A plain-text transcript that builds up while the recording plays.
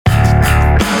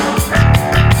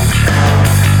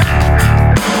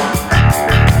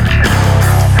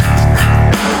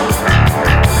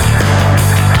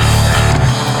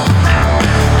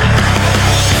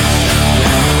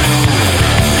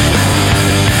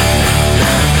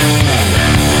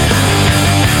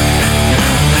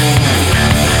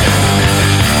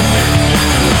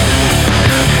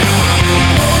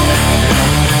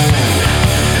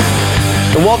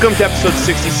Welcome to episode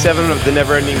 67 of the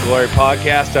Never Ending Glory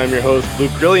podcast. I'm your host, Luke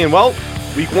Grilly, and well,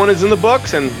 week one is in the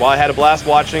books, and while I had a blast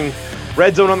watching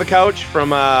Red Zone on the couch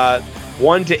from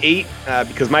 1 to 8,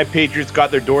 because my Patriots got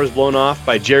their doors blown off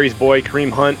by Jerry's boy, Kareem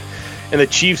Hunt, and the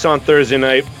Chiefs on Thursday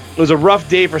night. It was a rough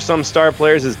day for some star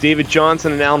players as David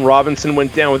Johnson and Allen Robinson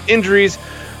went down with injuries,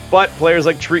 but players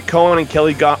like Tariq Cohen and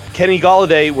Kenny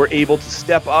Golladay were able to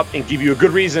step up and give you a good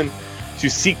reason to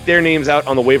seek their names out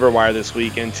on the waiver wire this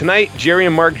week. And tonight, Jerry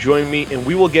and Mark join me, and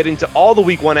we will get into all the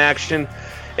week one action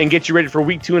and get you ready for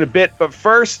week two in a bit. But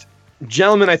first,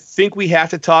 gentlemen, I think we have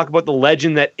to talk about the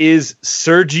legend that is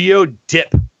Sergio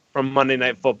Dipp from Monday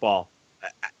Night Football.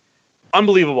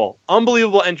 Unbelievable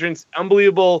entrance,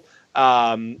 unbelievable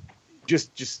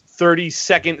just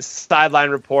 30-second sideline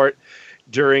report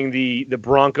during the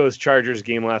Broncos-Chargers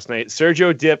game last night.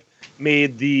 Sergio Dipp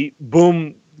made the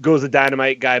boom goes the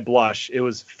dynamite guy blush. It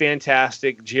was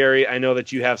fantastic. Jerry, I know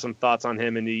that you have some thoughts on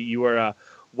him, and you were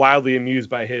wildly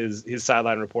amused by his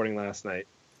sideline reporting last night.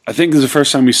 I think this is the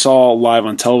first time we saw live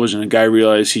on television a guy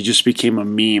realize he just became a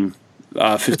meme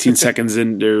 15 seconds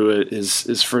into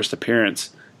his first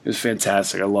appearance. It was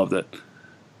fantastic. I loved it.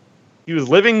 He was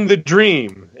living the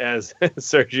dream, as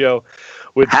Sergio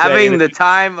would say. Having the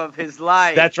time of his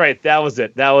life. That's right. That was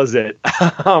it.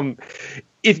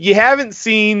 If you haven't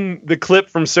seen the clip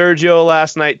from Sergio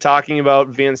last night talking about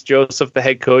Vance Joseph, the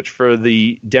head coach for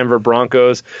the Denver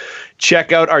Broncos,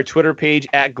 check out our Twitter page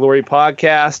at Glory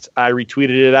Podcast. I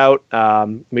retweeted it out,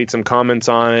 made some comments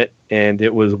on it, and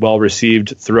it was well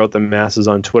received throughout the masses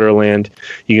on Twitter land.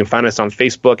 You can find us on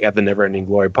Facebook at the Never Ending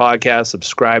Glory Podcast.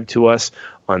 Subscribe to us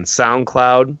on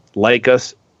SoundCloud. Like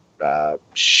us.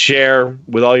 Share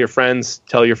with all your friends,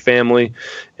 tell your family,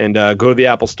 and go to the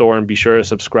Apple Store and be sure to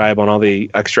subscribe on all the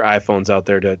extra iPhones out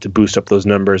there to boost up those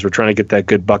numbers. We're trying to get that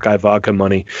good Buckeye Vodka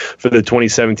money for the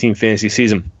 2017 fantasy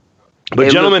season. But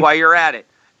hey, gentlemen, Luke, while you're at it,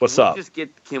 what's up?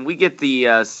 Can we get the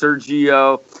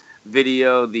Sergio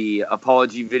video, the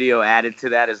apology video added to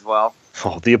that as well?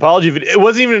 Oh, the apology video. It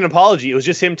wasn't even an apology. It was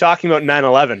just him talking about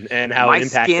 9/11 and how it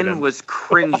impacted him. My skin was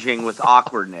cringing with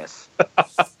awkwardness.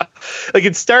 Like,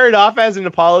 it started off as an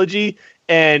apology,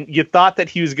 and you thought that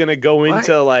he was going to go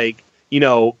into,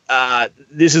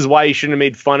 this is why you shouldn't have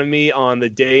made fun of me on the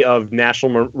day of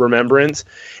National Remembrance.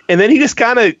 And then he just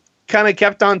kind of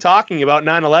kept on talking about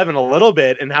 9/11 a little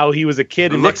bit and how he was a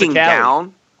kid in looking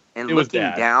Mexicali. looking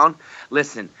down.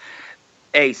 Listen,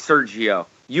 hey, Sergio,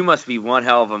 you must be one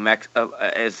hell of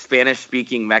a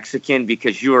Spanish-speaking Mexican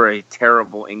because you are a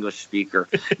terrible English speaker.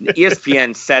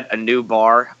 ESPN set a new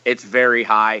bar. It's very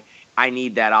high. I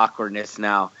need that awkwardness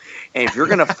now. And if you're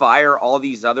going to fire all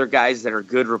these other guys that are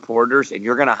good reporters and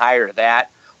you're going to hire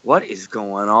that, what is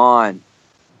going on?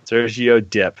 Sergio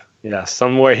Dipp. Yeah,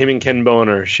 somewhere him and Ken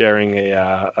Boner sharing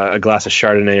a glass of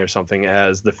Chardonnay or something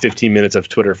as the 15 minutes of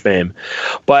Twitter fame.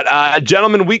 But,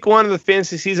 gentlemen, week one of the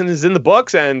fantasy season is in the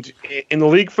books, and in the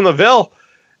league from the Ville,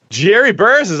 Jerry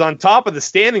Burris is on top of the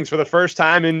standings for the first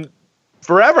time in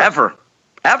forever.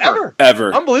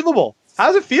 Ever. Unbelievable. How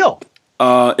does it feel?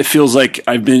 It feels like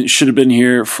should have been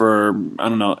here for, I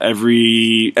don't know,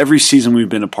 every season we've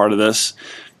been a part of this.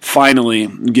 Finally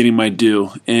getting my due.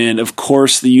 And of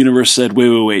course the universe said,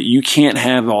 wait, you can't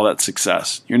have all that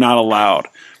success. You're not allowed.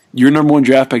 Your number one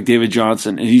draft pick, David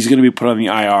Johnson, and he's going to be put on the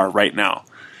IR right now.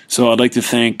 So I'd like to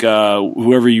thank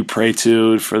whoever you pray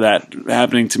to for that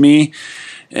happening to me.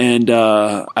 And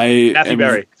Matthew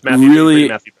Berry.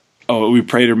 We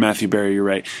prayed to Matthew Berry, you're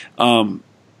right. I'm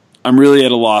really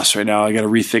at a loss right now. I got to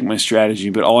rethink my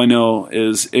strategy, but all I know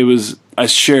is I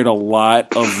shared a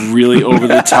lot of really over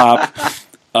the top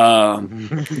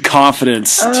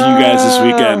confidence to you guys this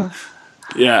weekend.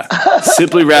 Yeah,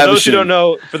 simply ravishing.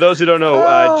 For those who don't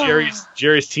know,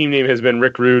 Jerry's team name has been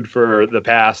Rick Rude for the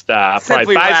past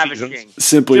probably 5 seasons.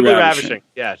 Simply ravishing.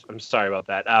 Yeah, I'm sorry about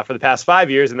that. For the past 5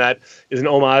 years, and that is an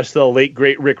homage to the late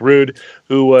great Rick Rude,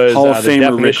 who was the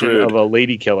definition of a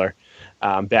lady killer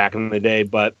back in the day.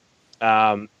 But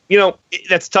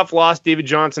that's a tough loss. David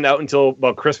Johnson out until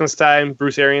about Christmas time.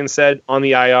 Bruce Arians said on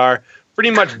the IR.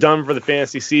 Pretty much done for the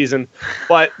fantasy season.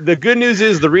 But the good news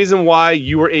is the reason why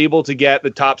you were able to get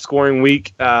the top scoring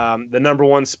week, the number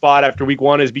one spot after week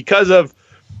one, is because of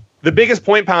the biggest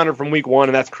point pounder from week one,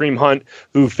 and that's Kareem Hunt,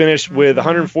 who finished with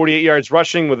 148 yards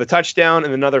rushing with a touchdown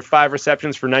and another 5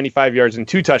 receptions for 95 yards and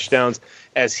 2 touchdowns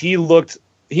as he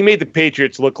made the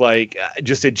Patriots look like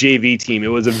just a JV team. It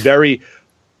was a very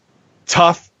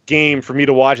tough game for me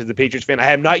to watch as a Patriots fan.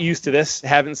 I am not used to this.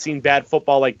 Haven't seen bad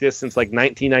football like this since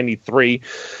 1993.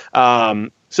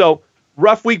 So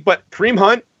rough week, but Kareem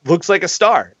Hunt looks like a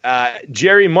star.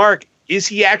 Jerry, Mark, is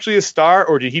he actually a star,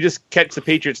 or did he just catch the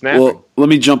Patriots napping? Well, let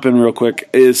me jump in real quick.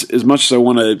 As much as I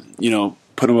want to,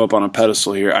 put him up on a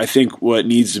pedestal here, I think what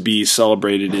needs to be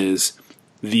celebrated is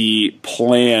the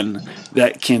plan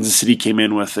that Kansas City came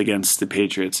in with against the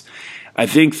Patriots. I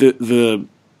think that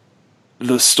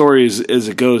the story as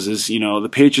it goes is, the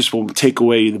Patriots will take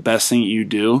away the best thing you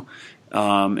do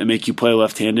and make you play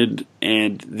left-handed,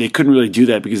 and they couldn't really do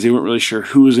that because they weren't really sure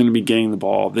who was going to be getting the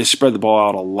ball. They spread the ball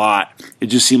out a lot. It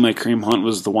just seemed like Kareem Hunt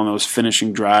was the one that was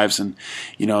finishing drives and,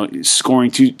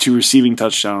 scoring two receiving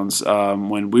touchdowns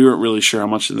when we weren't really sure how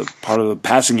much of the part of the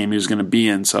passing game he was going to be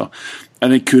in. So I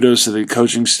think kudos to the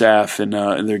coaching staff and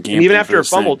their game. And even after a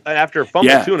fumble too,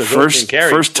 in his opening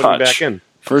carry, first touch, back in.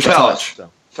 First touch.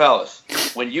 Fellas,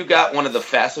 when you got one of the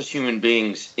fastest human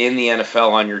beings in the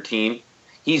NFL on your team,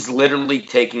 he's literally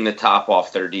taking the top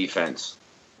off their defense.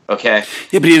 Okay.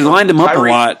 Yeah, but he lined him up a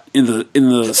lot in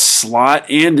the slot,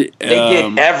 and they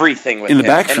did everything with in the him.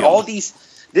 backfield. And all these,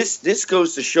 this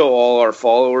goes to show all our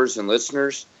followers and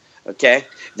listeners, okay,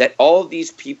 that all of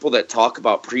these people that talk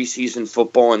about preseason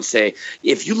football and say,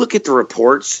 if you look at the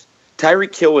reports,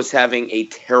 Tyreek Hill was having a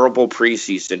terrible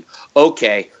preseason.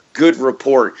 Okay, good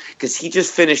report, because he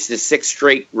just finished the 6th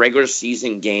straight regular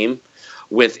season game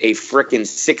with a frickin'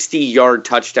 60-yard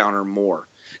touchdown or more.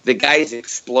 The guy is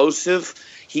explosive.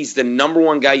 He's the number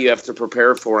one guy you have to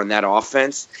prepare for in that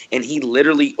offense, and he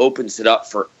literally opens it up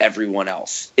for everyone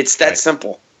else. It's that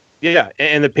simple. Yeah,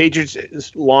 and the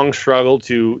Patriots long struggled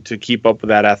to keep up with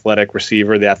that athletic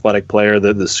receiver, the athletic player,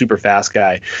 the super fast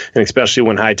guy, and especially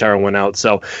when Hightower went out.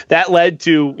 So that led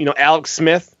to Alex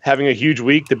Smith having a huge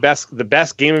week, the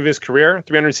best game of his career,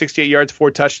 368 yards, 4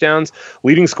 touchdowns,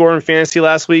 leading scorer in fantasy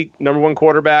last week, number 1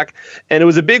 quarterback, and it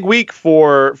was a big week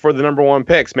for the number 1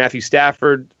 picks. Matthew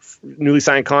Stafford, newly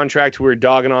signed contract, who we were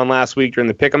dogging on last week during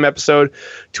the Pick'em episode,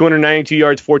 292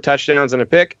 yards, 4 touchdowns, and a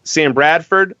pick. Sam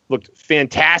Bradford looked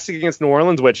fantastic against New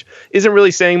Orleans, which isn't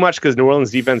really saying much because New Orleans'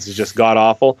 defense is just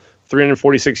god-awful.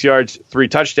 346 yards, 3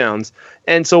 touchdowns.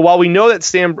 And so while we know that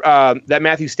that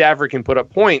Matthew Stafford can put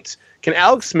up points, can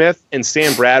Alex Smith and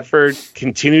Sam Bradford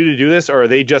continue to do this, or are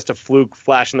they just a fluke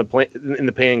flash in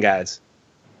the pan guys?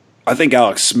 I think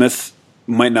Alex Smith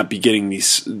might not be getting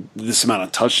this amount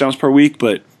of touchdowns per week,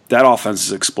 but that offense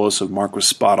is explosive. Mark was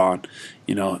spot on.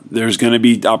 There's going to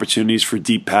be opportunities for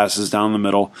deep passes down the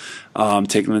middle,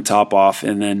 taking the top off,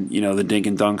 and then, the dink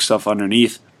and dunk stuff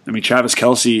underneath. I mean, Travis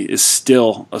Kelce is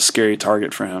still a scary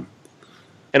target for him.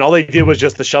 And all they did was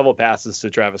just the shovel passes to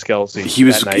Travis Kelce. He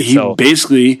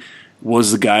basically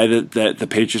was the guy that the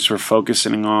Patriots were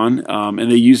focusing on,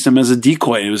 and they used him as a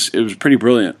decoy. It was pretty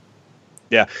brilliant.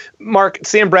 Yeah. Mark,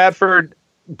 Sam Bradford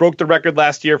broke the record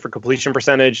last year for completion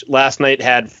percentage. Last night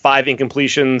had 5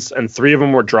 incompletions, and 3 of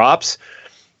them were drops.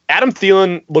 Adam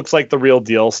Thielen looks like the real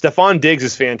deal. Stephon Diggs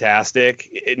is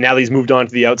fantastic. Now that he's moved on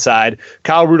to the outside.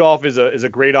 Kyle Rudolph is a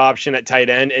great option at tight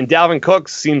end, and Dalvin Cook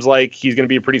seems like he's going to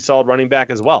be a pretty solid running back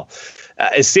as well.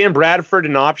 Is Sam Bradford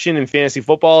an option in fantasy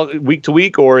football week to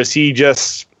week, or is he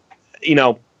just,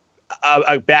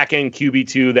 a back-end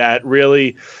QB2 that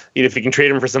really, if you can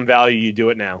trade him for some value, you do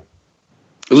it now?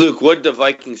 Luke, what did the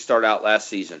Vikings start out last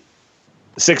season?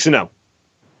 6-0.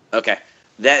 Okay.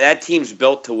 That team's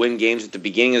built to win games at the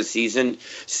beginning of the season.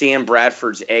 Sam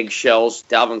Bradford's eggshells.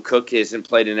 Dalvin Cook hasn't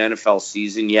played an NFL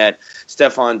season yet.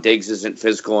 Stephon Diggs isn't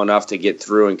physical enough to get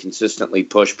through and consistently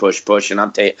push. And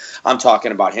I'm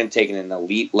talking about him taking an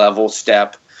elite level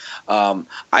step.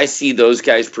 I see those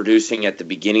guys producing at the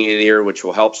beginning of the year, which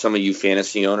will help some of you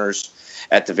fantasy owners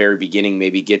at the very beginning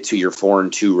maybe get to your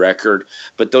 4-2 record.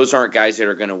 But those aren't guys that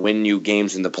are going to win you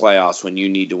games in the playoffs when you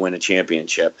need to win a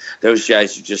championship. Those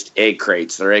guys are just egg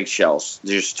crates. They're eggshells.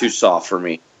 They're just too soft for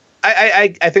me. I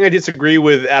think I disagree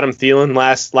with Adam Thielen.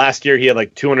 Last year he had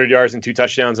like 200 yards and 2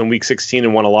 touchdowns in Week 16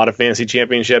 and won a lot of fantasy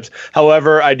championships.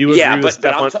 However, I do agree with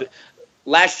Stephon.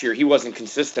 Last year he wasn't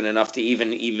consistent enough to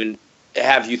even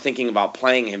have you thinking about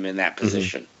playing him in that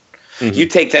position. Mm-hmm. You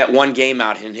take that one game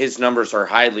out, and his numbers are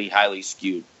highly, highly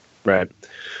skewed. Right.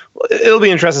 Well, it'll be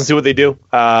interesting to see what they do.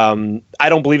 I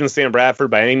don't believe in Sam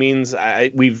Bradford by any means.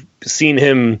 We've seen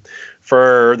him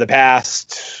for the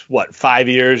past 5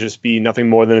 years just be nothing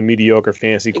more than a mediocre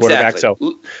fantasy quarterback.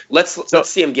 Exactly. So let's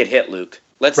see him get hit, Luke.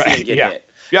 Let's see him get hit.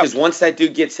 Because once that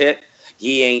dude gets hit,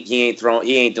 he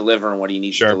ain't delivering what he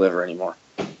needs to deliver anymore.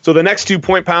 So the next 2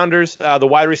 point pounders, the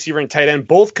wide receiver and tight end,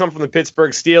 both come from the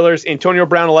Pittsburgh Steelers. Antonio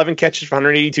Brown, 11 catches for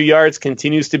 182 yards,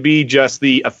 continues to be just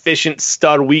the efficient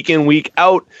stud week in, week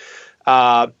out.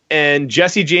 And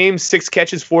Jesse James, 6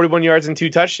 catches, 41 yards, and 2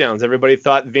 touchdowns. Everybody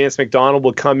thought Vance McDonald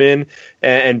would come in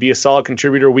and be a solid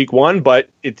contributor week 1, but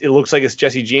it looks like it's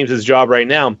Jesse James's job right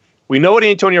now. We know what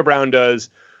Antonio Brown does.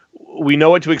 We know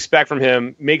what to expect from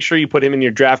him. Make sure you put him in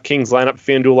your DraftKings lineup,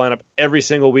 FanDuel lineup every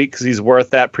single week because he's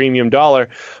worth that premium dollar.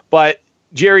 But,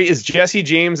 Jerry, is Jesse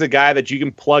James a guy that you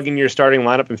can plug in your starting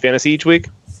lineup in fantasy each week?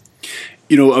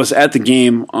 I was at the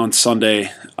game on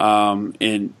Sunday,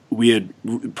 and we had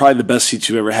probably the best seats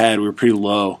we've ever had. We were pretty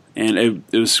low, and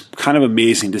it was kind of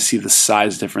amazing to see the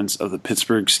size difference of the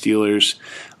Pittsburgh Steelers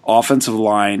offensive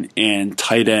line and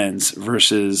tight ends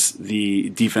versus the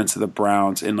defense of the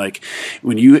Browns. And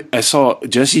I saw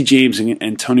Jesse James and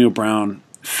Antonio Brown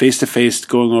face to face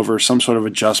going over some sort of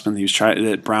adjustment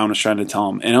that Brown was trying to tell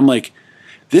him, and I'm like,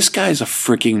 this guy's a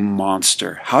freaking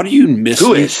monster. How do you miss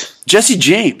Who is? Jesse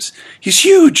James? He's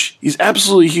huge. He's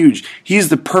absolutely huge. He's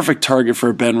the perfect target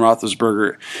for Ben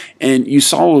Roethlisberger. And you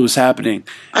saw what was happening.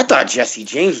 I thought Jesse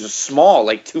James was small,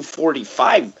 like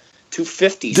 245,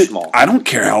 250 small. I don't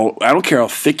care how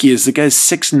thick he is. The guy's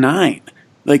 6'9".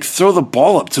 Throw the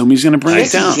ball up to him. He's going to bring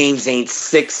it down. Jesse James ain't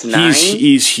 6'9".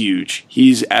 He's huge.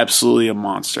 He's absolutely a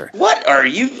monster. What are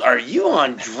you? Are you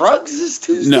on drugs this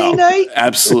Tuesday No, night?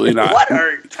 Absolutely not. What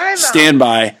are? Time out. Stand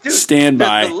by. Dude, Stand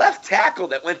by. The left tackle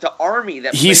that went to Army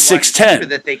that He's played 6'10".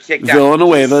 that they kicked out.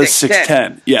 Villanueva is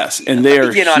 6'10". Yes, and they Let are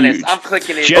me get on huge. this. I'm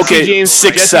clicking it. Jesse James,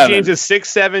 6'7". Jesse James is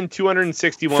 6'7",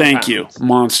 261 Thank pounds. you,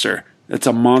 monster. That's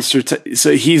a monster.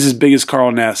 So he's as big as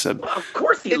Carl Nassib. Of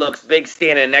course he looks big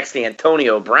standing next to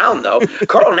Antonio Brown, though.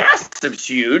 Carl Nassib's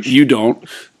huge. You don't.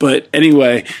 But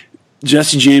anyway,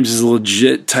 Jesse James is a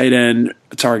legit tight end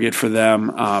target for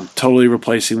them, totally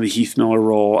replacing the Heath Miller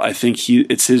role. I think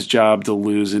it's his job to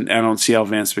lose, and I don't see how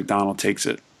Vance McDonald takes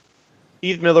it.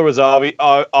 Heath Miller was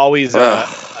always a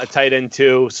tight end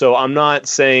too, so I'm not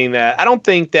saying that. I don't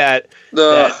think that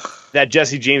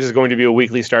Jesse James is going to be a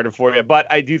weekly starter for you,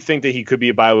 but I do think that he could be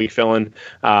a bye-week fill-in.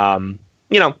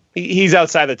 He's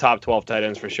outside the top 12 tight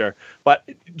ends for sure. But,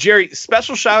 Jerry,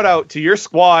 special shout-out to your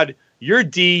squad, your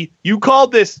D. You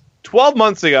called this 12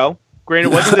 months ago.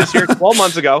 Granted, it wasn't this year, 12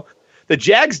 months ago. The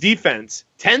Jags defense,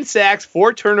 10 sacks,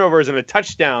 4 turnovers, and a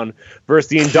touchdown versus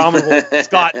the indomitable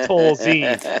Scott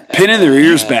Tolzien. Pinning their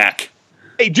ears back.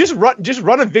 Hey, just run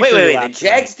a victory Wait. lap. The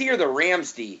Jags D or the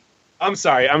Rams D? I'm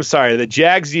sorry. The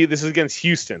Jags. This is against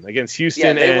Houston.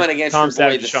 Yeah, they went against Tom your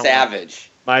boy, the Savage.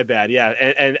 My bad. Yeah,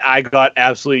 and I got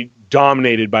absolutely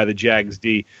dominated by the Jags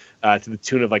D to the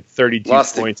tune of 32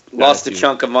 points. Lost a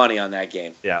chunk of money on that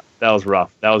game. Yeah, that was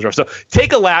rough. So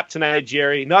take a lap tonight,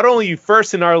 Jerry. Not only you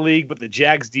first in our league, but the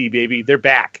Jags D, baby, they're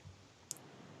back.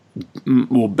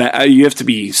 Well, you have to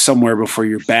be somewhere before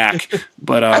you're back.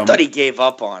 But I thought he gave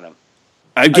up on him.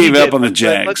 I gave up on the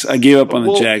Jags.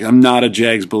 I'm not a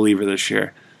Jags believer this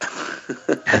year.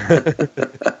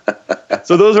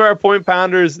 So those are our point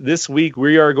pounders this week.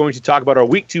 We are going to talk about our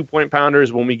week 2 point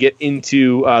pounders when we get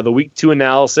into the week 2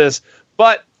 analysis.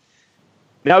 But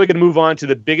now we can move on to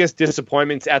the biggest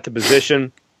disappointments at the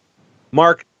position.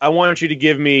 Mark, I want you to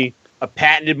give me a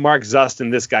patented Mark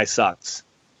Zustin. This guy sucks.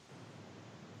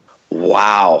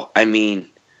 Wow. I mean,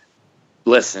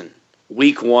 listen.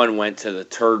 Week 1 went to the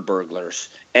turd burglars.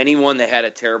 Anyone that had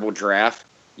a terrible draft,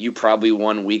 you probably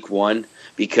won week 1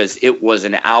 because it was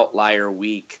an outlier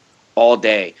week all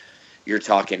day. You're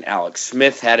talking Alex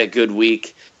Smith had a good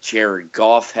week. Jared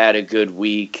Goff had a good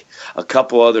week. A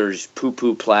couple others,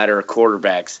 poo-poo platter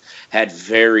quarterbacks, had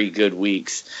very good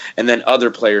weeks. And then other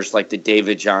players like the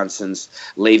David Johnsons,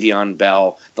 Le'Veon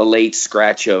Bell, the late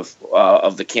scratch of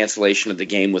the cancellation of the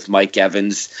game with Mike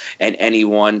Evans and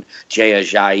anyone, Jay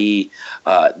Ajayi.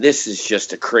 This is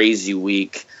just a crazy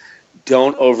week.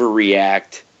 Don't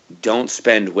overreact. Don't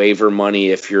spend waiver money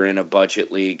if you're in a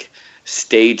budget league.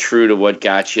 Stay true to what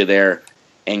got you there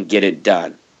and get it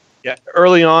done. Yeah,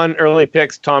 early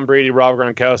picks, Tom Brady, Rob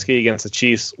Gronkowski against the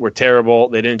Chiefs were terrible.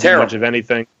 They didn't do much of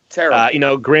anything.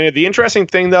 Terrible. Granted, the interesting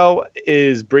thing, though,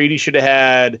 is Brady should have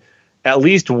had at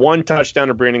least one touchdown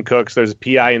to Brandon Cooks. There's a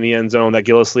PI in the end zone that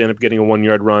Gillislee ended up getting a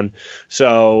 1-yard run.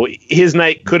 So his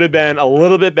night could have been a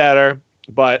little bit better,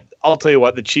 but I'll tell you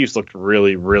what, the Chiefs looked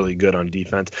really, really good on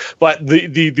defense. But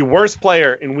the worst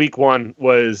player in week 1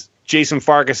 was Jason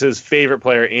Farkas's favorite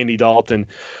player, Andy Dalton,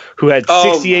 who had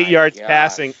 68 yards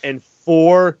passing and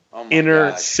 4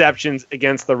 interceptions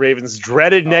against the Ravens.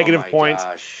 Dreaded negative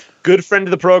points. Good friend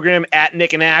of the program at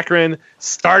Nick and Akron.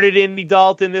 Started Andy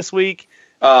Dalton this week.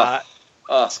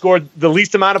 Scored the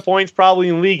least amount of points probably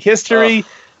in league history.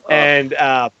 And,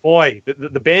 boy,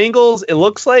 the Bengals, it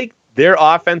looks like Their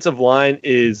offensive line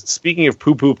is, speaking of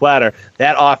poo-poo platter,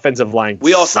 that offensive line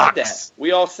We all sucks. said that.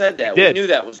 We all said that. We knew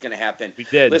that was going to happen. We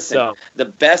did. Listen, the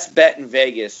best bet in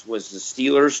Vegas was the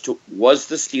Steelers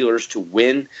to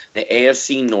win the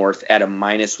AFC North at a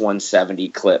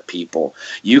 -170 clip, people.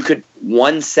 You could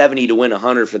 170 to win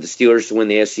 100 for the Steelers to win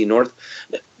the AFC North.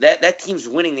 That team's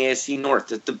winning the AFC North.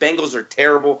 The Bengals are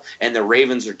terrible, and the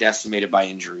Ravens are decimated by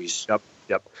injuries.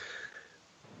 Yep.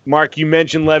 Mark, you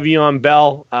mentioned Le'Veon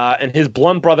Bell, and his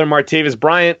blunt brother, Martavis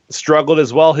Bryant, struggled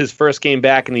as well his first game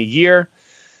back in a year.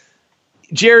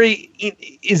 Jerry,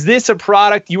 is this a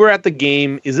product, you were at the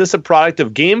game, is this a product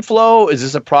of game flow? Is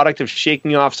this a product of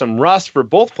shaking off some rust for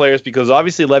both players? Because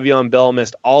obviously Le'Veon Bell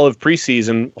missed all of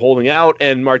preseason holding out,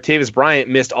 and Martavis Bryant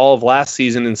missed all of last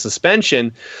season in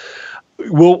suspension.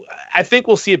 I think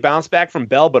we'll see a bounce back from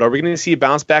Bell, but are we going to see a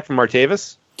bounce back from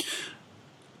Martavis?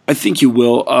 I think you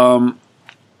will.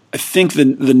 I think the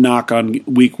knock on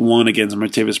week one against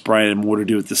Martavis Bryant had more to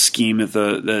do with the scheme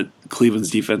that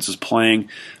Cleveland's defense was playing.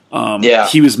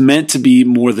 He was meant to be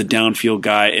more the downfield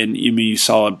guy, and you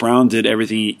saw it. Brown did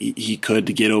everything he could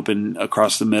to get open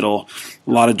across the middle.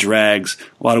 A lot of drags,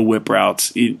 a lot of whip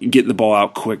routes, getting the ball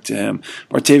out quick to him.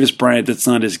 Martavis Bryant, that's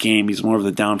not his game. He's more of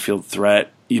the downfield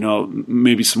threat.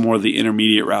 Maybe some more of the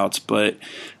intermediate routes, but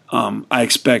I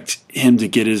expect him to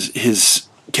get his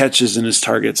catches and his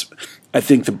targets. I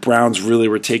think the Browns really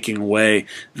were taking away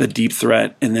the deep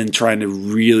threat and then trying to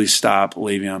really stop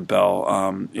Le'Veon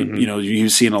Bell. You're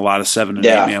seeing a lot of 7 and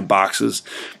 8 man boxes,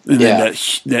 and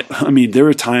then there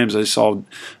were times I saw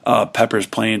Peppers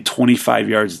playing 25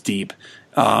 yards deep.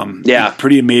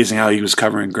 Pretty amazing how he was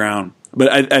covering ground.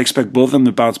 But I expect both of them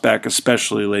to bounce back,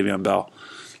 especially Le'Veon Bell.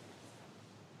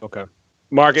 Okay.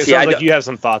 Mark, it sounds like you have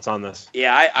some thoughts on this.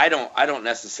 Yeah, I don't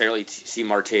necessarily see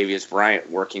Martavis Bryant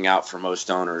working out for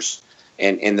most owners.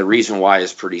 And the reason why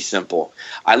is pretty simple.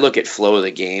 I look at flow of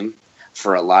the game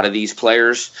for a lot of these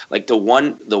players. Like the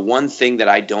one thing that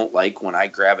I don't like when I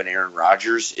grab an Aaron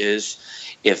Rodgers is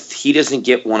if he doesn't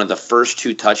get one of the first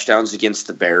 2 touchdowns against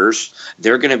the Bears,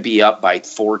 they're going to be up by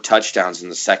 4 touchdowns in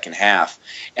the second half,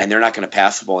 and they're not going to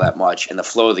pass the ball that much, and the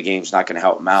flow of the game is not going to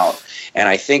help them out. And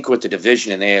I think with the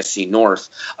division in the AFC North,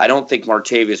 I don't think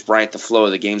Martavis Bryant, the flow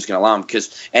of the game is going to allow him,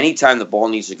 because anytime the ball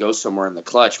needs to go somewhere in the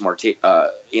clutch,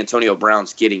 Antonio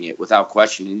Brown's getting it without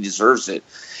question, and he deserves it.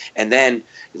 And then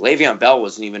Le'Veon Bell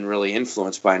wasn't even really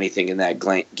influenced by anything in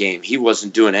that game. He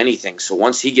wasn't doing anything. So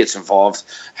once he gets involved,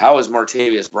 how is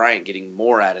Martavis Bryant getting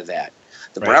more out of that?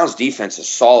 The Browns' defense is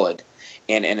solid.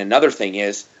 And another thing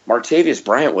is Martavis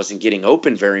Bryant wasn't getting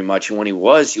open very much. And when he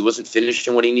wasn't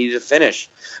finishing what he needed to finish.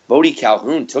 Bodie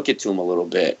Calhoun took it to him a little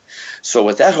bit. So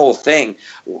with that whole thing,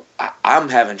 I'm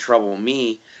having trouble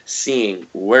seeing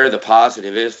where the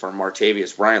positive is for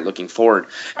Martavis Bryant looking forward.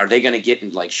 Are they going to get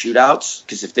in like shootouts?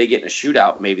 Because if they get in a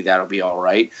shootout, maybe that'll be all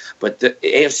right. But the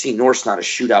AFC North's not a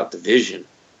shootout division.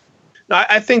 No,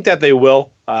 I think that they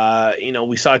will.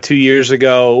 We saw 2 years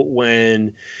ago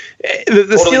when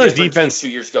the Steelers defense 2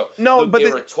 years ago. No, but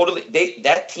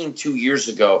that team 2 years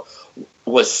ago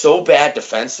was so bad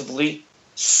defensively.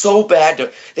 So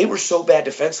bad. They were so bad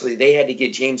defensively. They had to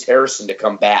get James Harrison to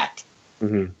come back.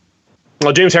 Mm-hmm.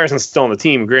 Well, James Harrison's still on the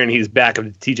team. Granted, he's back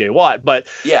of T.J. Watt, but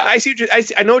yeah,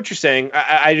 I know what you're saying.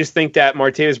 I just think that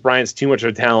Martavis Bryant's too much of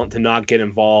a talent to not get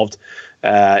involved.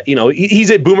 He's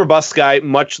a boomer bust guy,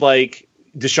 much like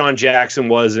Deshaun Jackson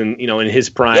was in his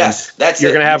prime. Yes, that's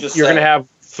you're gonna have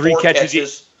 3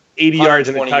 catches, 80 yards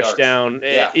and a touchdown.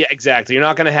 Yeah, exactly. You're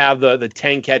not going to have the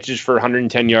 10 catches for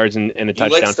 110 yards and a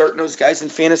touchdown. You like starting those guys in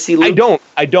fantasy league? I don't.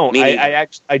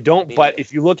 I don't. But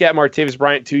if you look at Martavis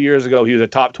Bryant 2 years ago, he was a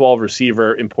top 12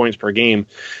 receiver in points per game.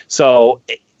 So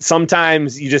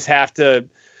sometimes you just have to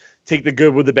take the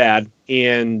good with the bad.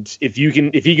 And if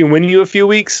he can win you a few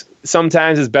weeks,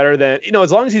 sometimes it's better than,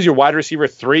 as long as he's your wide receiver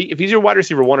 3. If he's your wide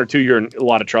receiver 1 or 2, you're in a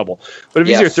lot of trouble. But if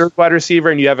he's your third wide receiver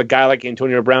and you have a guy like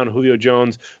Antonio Brown, Julio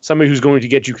Jones, somebody who's going to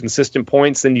get you consistent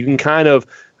points, then you can kind of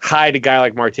hide a guy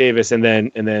like Martavis, and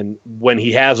then when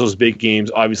he has those big games,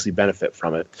 obviously benefit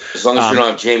from it. As long as you don't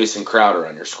have Jamison Crowder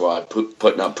on your squad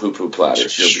putting up poo-poo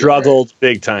platters. Struggled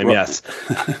big time, yes.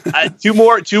 2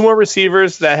 more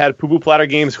receivers that had poo-poo platter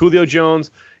games. Julio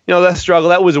Jones, that struggle,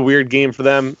 that was a weird game for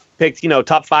them. Picked,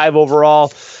 top 5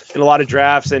 overall in a lot of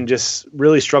drafts and just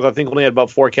really struggled. I think only had about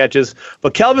 4 catches.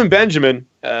 But Kelvin Benjamin,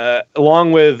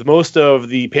 along with most of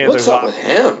the Panthers. What's up with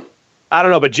him? I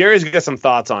don't know, but Jerry's got some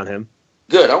thoughts on him.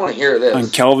 Good, I want to hear this. On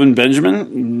Kelvin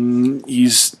Benjamin,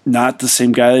 he's not the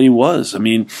same guy that he was. I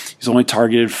mean, he's only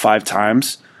targeted 5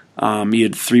 times. He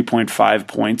had 3.5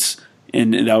 points,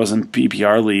 and that was in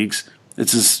PPR leagues.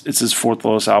 It's his 4th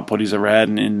lowest output he's ever had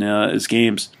in his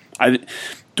games.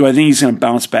 Do I think he's going to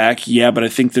bounce back? Yeah, but I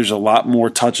think there's a lot more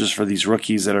touches for these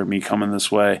rookies that are me coming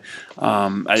this way.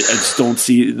 I just don't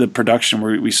see the production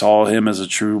where we saw him as a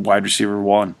true wide receiver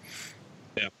one.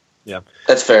 Yeah,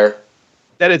 that's fair.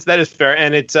 That is fair,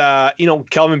 and it's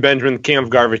Kelvin Benjamin came off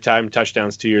garbage time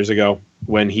touchdowns 2 years ago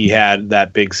when he had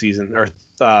that big season, or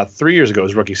 3 years ago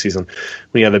his rookie season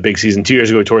when he had the big season. 2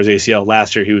 years ago towards ACL.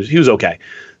 Last year he was okay.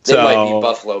 They might be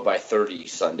Buffalo by 30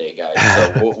 Sunday, guys.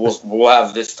 So we'll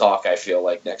have this talk. I feel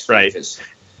like next week is.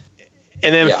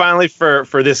 And then finally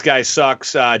for this guy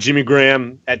sucks, Jimmy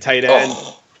Graham at tight end.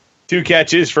 2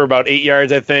 catches for about 8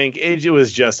 yards, I think. It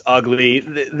was just ugly.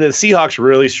 The Seahawks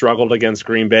really struggled against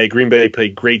Green Bay. Green Bay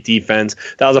played great defense.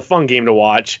 That was a fun game to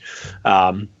watch.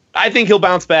 I think he'll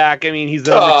bounce back. I mean, he's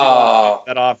the number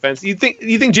 2 that offense. You think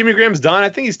Jimmy Graham's done? I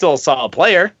think he's still a solid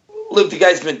player. Luke, the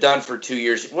guy's been done for 2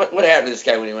 years. What happened to this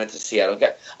guy when he went to Seattle?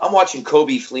 I'm watching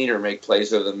Kobe Fleener make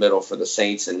plays over the middle for the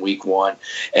Saints in week 1,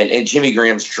 and Jimmy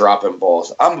Graham's dropping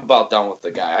balls. I'm about done with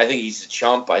the guy. I think he's a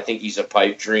chump. I think he's a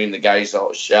pipe dream. The guy's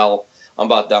a shell. I'm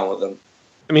about done with him.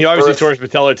 I mean, he obviously tore his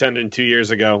patellar tendon 2 years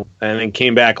ago and then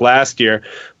came back last year.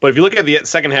 But if you look at the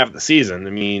second half of the season,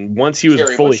 I mean, once he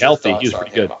was fully healthy, he was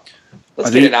pretty good.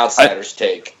 Let's get an outsider's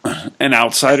take. An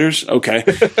outsider's? Okay.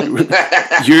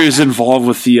 You're as involved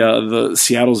with the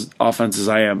Seattle's offense as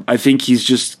I am. I think he's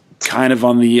just kind of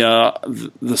on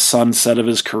the sunset of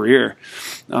his career.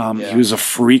 He was a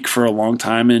freak for a long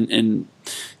time in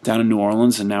down in New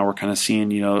Orleans, and now we're kind of seeing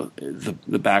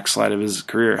the backslide of his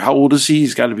career. How old is he?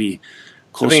 He's got to be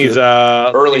close. I think he's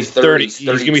early 30s. He's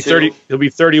going to be 30. He'll be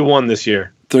 31 this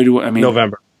year. 31. I mean,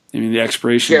 November. I mean, the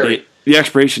expiration date. The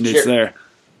expiration date's there.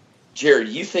 Jared,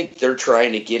 you think they're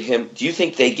trying to get him? Do you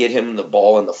think they get him the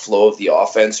ball in the flow of the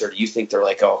offense, or do you think they're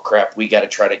like, oh crap, we got to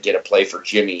try to get a play for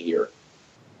Jimmy here?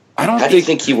 How do you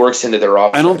think he works into their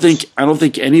offense? I don't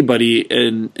think anybody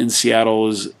in Seattle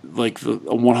is like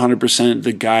 100%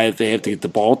 the guy that they have to get the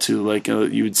ball to, like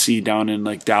you would see down in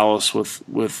like Dallas with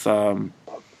Dez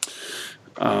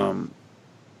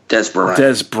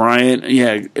Bryant,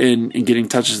 and getting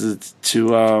touches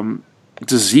to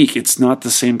Zeke. It's not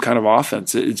the same kind of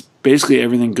offense. It's basically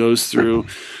everything goes through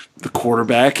the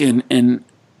quarterback and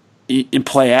in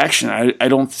play action. I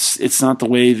don't. It's not the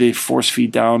way they force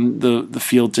feed down the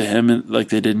field to him like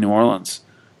they did in New Orleans.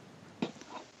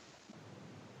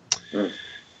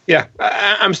 Yeah,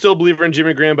 I'm still a believer in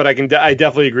Jimmy Graham, but I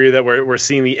definitely agree that we're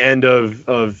seeing the end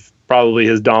of probably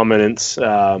his dominance.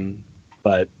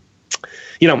 But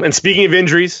and speaking of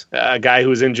injuries, a guy who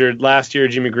was injured last year,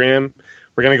 Jimmy Graham.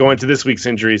 We're going to go into this week's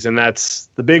injuries, and that's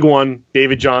the big one,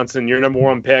 David Johnson, your number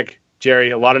 1 pick. Jerry,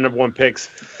 a lot of number 1 picks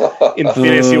in the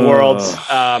fantasy world.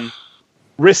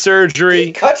 Wrist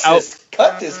surgery. Cut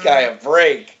this guy a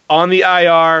break. On the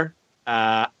IR,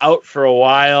 out for a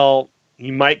while.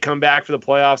 He might come back for the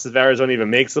playoffs if Arizona even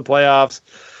makes the playoffs.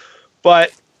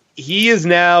 But he is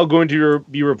now going to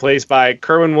be replaced by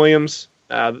Kerwin Williams,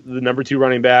 the number 2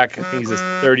 running back. I think he's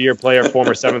a third-year player,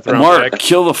 former 7th-round pick.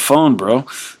 Kill the phone, bro.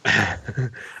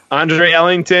 Andre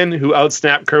Ellington, who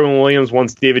outsnapped Kerwin Williams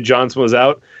once David Johnson was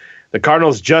out. The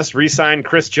Cardinals just re-signed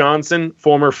Chris Johnson,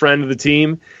 former friend of the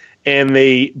team, and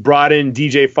they brought in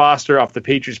DJ Foster off the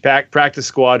Patriots practice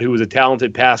squad, who was a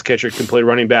talented pass catcher, can play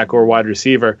running back or wide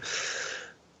receiver.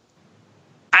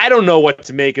 I don't know what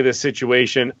to make of this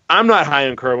situation. I'm not high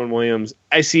on Kerwin Williams.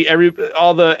 I see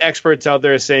all the experts out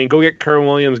there saying, go get Kerwin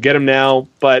Williams, get him now,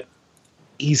 but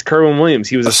he's Kerwin Williams.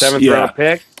 He was a 7th-round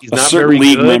pick. He's not very good. A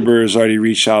certain league member has already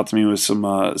reached out to me with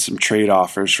some trade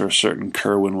offers for a certain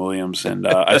Kerwin Williams, and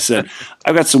I said,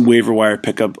 I've got some waiver wire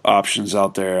pickup options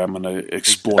out there I'm going to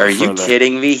explore Are further. You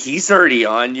kidding me? He's already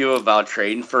on you about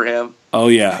trading for him? Oh,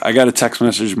 yeah. I got a text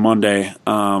message Monday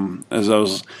as I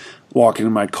was walking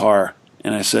in my car,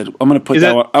 and I said, I'm going to put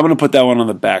that one on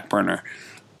the back burner.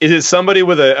 Is it somebody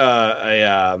with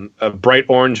a bright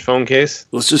orange phone case?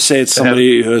 Let's just say it's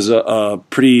somebody who has a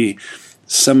pretty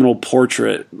seminal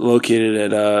portrait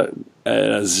located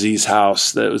at Z's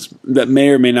house that may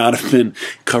or may not have been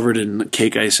covered in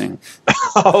cake icing.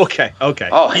 Okay.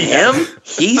 Oh, him?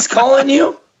 He's calling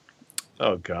you?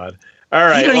 Oh, God. All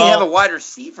right. You don't even have a wide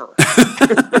receiver.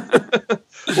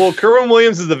 Well, Kerwin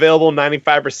Williams is available in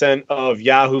 95% of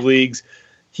Yahoo leagues.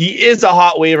 He is a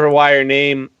hot waiver wire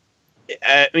name.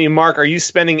 I mean, Mark, are you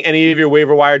spending any of your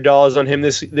waiver wire dollars on him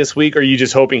this week, or are you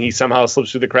just hoping he somehow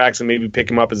slips through the cracks and maybe pick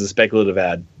him up as a speculative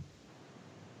ad?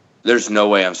 There's no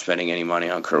way I'm spending any money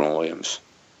on Kerwin Williams.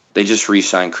 They just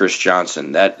re-signed Chris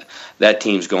Johnson. That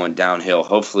team's going downhill.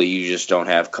 Hopefully you just don't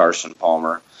have Carson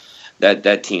Palmer.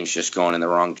 That team's just going in the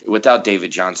wrong. Without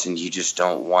David Johnson, you just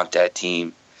don't want that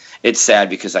team. It's sad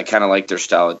because I kind of like their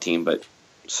style of team, but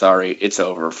Sorry, it's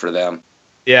over for them.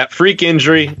 Yeah, freak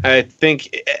injury. I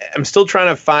think I'm still trying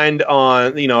to find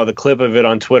on the clip of it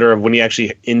on Twitter of when he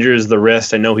actually injures the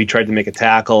wrist. I know he tried to make a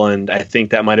tackle, and I think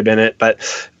that might have been it. But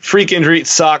freak injury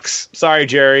sucks. Sorry,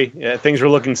 Jerry. Yeah, things were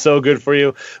looking so good for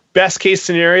you. Best case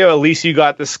scenario, at least you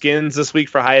got the Skins this week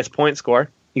for highest point score.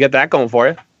 You got that going for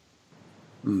you.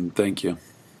 Thank you.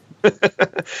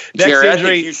 Jerry, I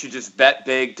think you should just bet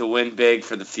big to win big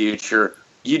for the future.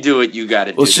 You do what you got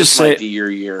to do. This might be your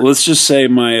year. Let's just say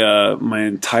my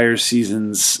entire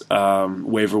season's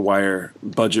waiver wire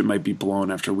budget might be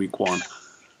blown after week 1.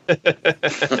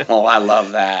 Oh, I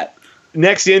love that.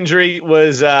 Next injury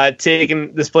was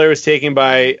taken. This player was taken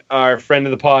by our friend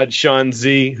of the pod, Sean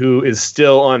Z, who is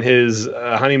still on his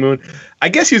honeymoon. I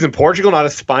guess he was in Portugal, not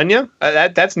España.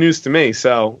 That's news to me.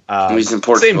 So he's in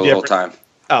Portugal the whole time.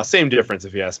 Oh, same difference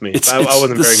if you ask me. I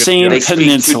wasn't very good. They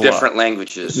speak 2 different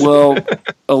languages. Well,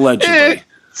 allegedly.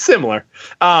 Similar.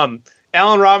 Allen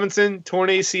Robinson, torn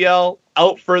ACL,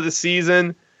 out for the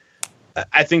season.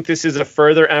 I think this is a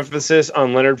further emphasis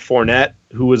on Leonard Fournette,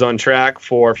 who is on track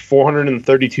for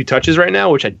 432 touches right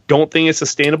now, which I don't think is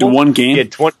sustainable. In one game?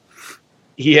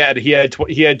 He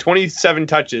had 27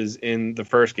 touches in the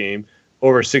first game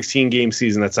over a 16-game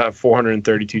season. That's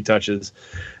 432 touches.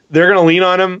 They're going to lean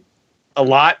on him a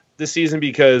lot this season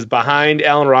because behind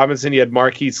Allen Robinson, you had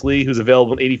Marquise Lee, who's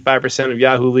available in 85% of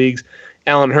Yahoo leagues.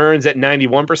 Alan Hearns at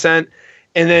 91%.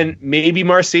 And then maybe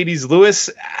Mercedes Lewis,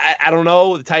 I don't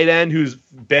know, the tight end who's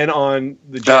been on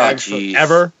the Jags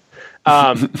forever.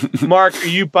 Mark, are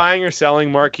you buying or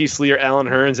selling Marquise Lee or Alan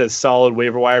Hearns as solid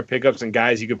waiver wire pickups and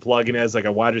guys you could plug in as like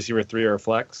a wide receiver 3 or a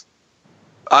flex?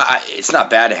 It's not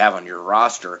bad to have on your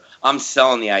roster. I'm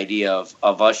selling the idea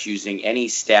of us using any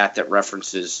stat that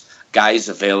references guys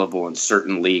available in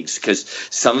certain leagues because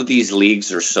some of these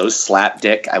leagues are so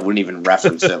slapdick I wouldn't even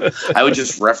reference them. I would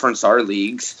just reference our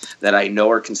leagues that I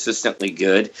know are consistently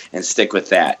good and stick with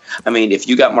that. I mean, if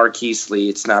you got Marquise Lee,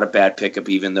 it's not a bad pickup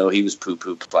even though he was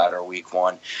poo-poo platter week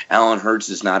 1. Alan Hearns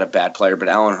is not a bad player, but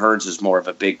Alan Hearns is more of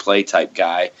a big play type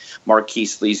guy.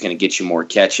 Marquise Lee is going to get you more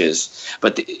catches,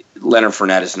 but Leonard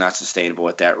Fournette is not sustainable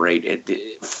at that rate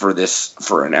for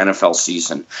an NFL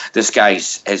season. This guy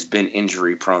has been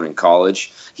injury prone in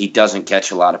college. He doesn't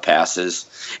catch a lot of passes,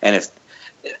 and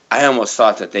I almost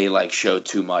thought that they showed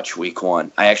too much week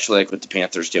 1. I actually like what the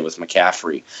Panthers did with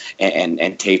McCaffrey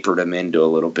and tapered him into a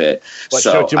little bit. But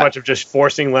showed too much of just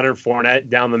forcing Leonard Fournette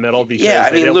down the middle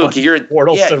because Luke, you're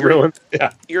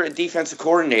you're a defensive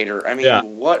coordinator. I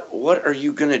mean, what are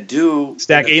you gonna do?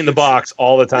 Stack 8 in the box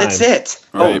all the time. That's it.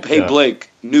 Right. Hey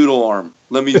Blake, noodle arm.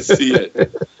 Let me see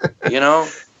it.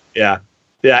 Yeah.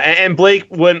 Yeah, and Blake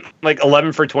went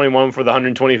 11 for 21 for the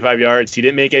 125 yards. He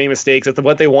didn't make any mistakes. That's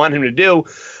what they want him to do.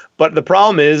 But the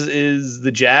problem is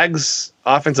the Jags'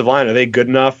 offensive line. Are they good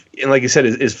enough? And like you said,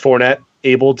 is Fournette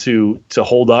able to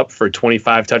hold up for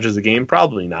 25 touches a game?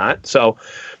 Probably not. So,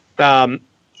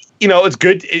 it's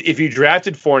good if you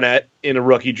drafted Fournette in a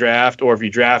rookie draft or if you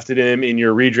drafted him in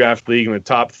your redraft league in the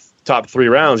top 3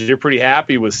 rounds. You're pretty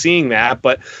happy with seeing that.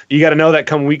 But you got to know that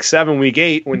come week 7, week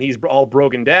 8, when he's all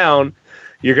broken down,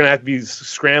 you're going to have to be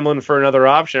scrambling for another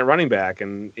option at running back.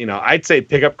 And, I'd say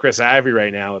pick up Chris Ivory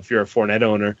right now if you're a Fournette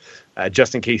owner,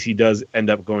 just in case he does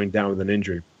end up going down with an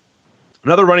injury.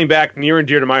 Another running back near and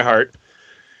dear to my heart,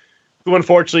 who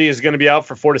unfortunately is going to be out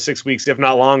for 4 to 6 weeks, if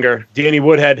not longer. Danny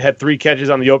Woodhead had 3 catches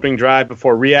on the opening drive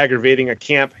before re-aggravating a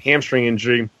camp hamstring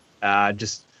injury.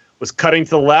 Just was cutting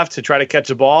to the left to try to catch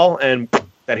a ball, and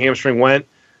that hamstring went.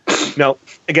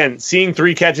 Again, seeing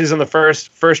 3 catches on the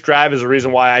first drive is the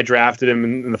reason why I drafted him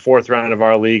in the 4th round of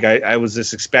our league. I was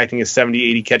just expecting a 70,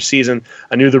 80 catch season.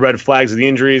 I knew the red flags of the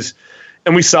injuries,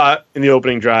 and we saw it in the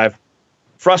opening drive.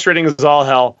 Frustrating as all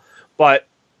hell, but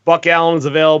Buck Allen is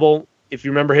available. If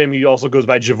you remember him, he also goes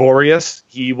by Javorius.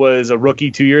 He was a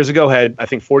rookie 2 years ago, had, I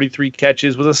think, 43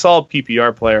 catches, was a solid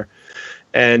PPR player.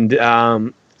 And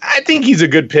I think he's a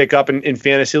good pickup in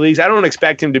fantasy leagues. I don't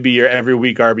expect him to be your every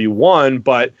week RB1,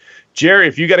 but Jerry,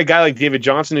 if you got a guy like David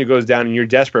Johnson who goes down and you're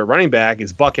desperate running back,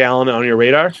 is Buck Allen on your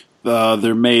radar?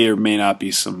 There may or may not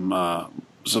be some my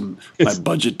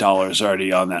budget dollars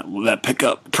already on that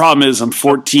pickup. Problem is I'm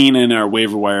 14 in our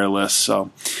waiver wire list,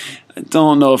 so I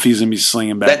don't know if he's going to be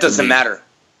slinging back. That doesn't matter.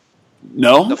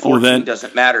 No? The 14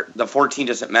 doesn't matter. The 14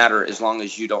 doesn't matter as long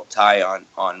as you don't tie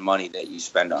on money that you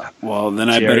spend on. Well, then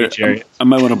Jerry. I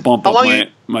might want to bump up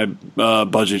my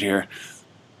budget here.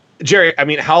 Jerry, I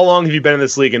mean, how long have you been in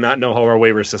this league and not know how our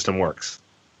waiver system works?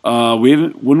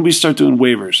 When did we start doing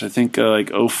waivers? I think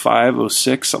 05,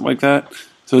 06, something like that.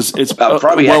 So it's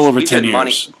probably well over 10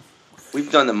 years.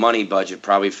 We've done the money budget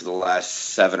probably for the last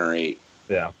 7 or 8.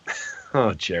 Yeah.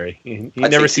 Oh, Jerry. He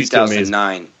I'd never say ceased to amaze me.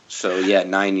 2009. So, yeah,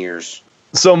 9 years.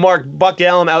 So, Mark, Buck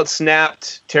Allen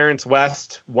outsnapped Terrence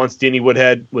West once Danny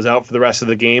Woodhead was out for the rest of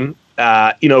the game.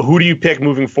 Who do you pick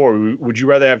moving forward? Would you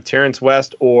rather have Terrence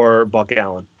West or Buck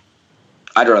Allen?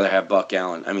 I'd rather have Buck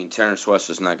Allen. I mean, Terrence West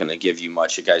is not going to give you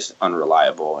much. The guy's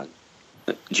unreliable. And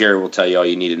Jerry will tell you all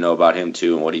you need to know about him,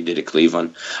 too, and what he did at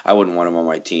Cleveland. I wouldn't want him on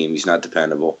my team. He's not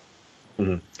dependable.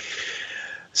 Mm-hmm.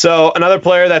 So, another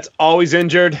player that's always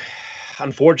injured.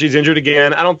 Unfortunately, he's injured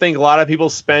again. I don't think a lot of people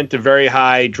spent a very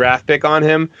high draft pick on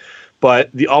him,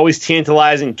 but the always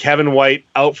tantalizing Kevin White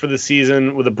out for the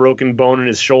season with a broken bone in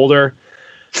his shoulder.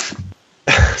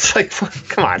 It's like,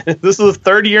 come on. This is the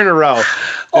third year in a row.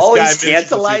 Always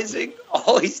tantalizing?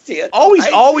 Always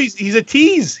tantalizing? Always. He's a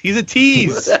tease. He's a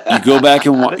tease. You go back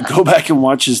and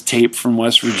watch his tape from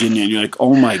West Virginia, and you're like,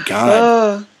 oh, my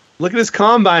God. Look at his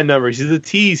combine numbers. He's a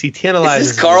tease. He tantalizes.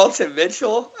 Is this Carlton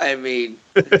Mitchell? I mean.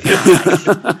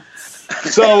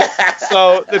 So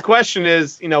the question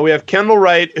is, we have Kendall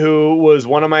Wright, who was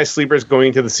one of my sleepers going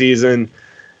into the season.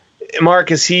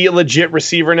 Mark, is he a legit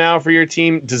receiver now for your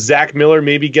team? Does Zach Miller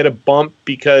maybe get a bump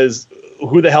because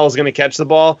who the hell is going to catch the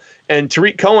ball? And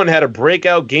Tariq Cohen had a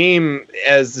breakout game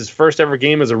as his first ever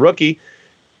game as a rookie.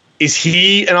 Is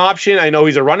he an option? I know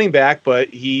he's a running back, but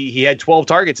he had 12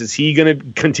 targets. Is he going to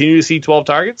continue to see 12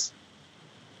 targets?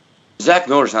 Zach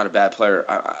Miller's not a bad player.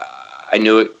 I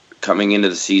knew it coming into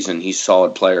the season. He's a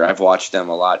solid player. I've watched them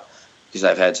a lot because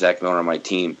I've had Zach Miller on my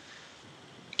team.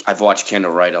 I've watched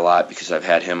Kendall Wright a lot because I've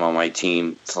had him on my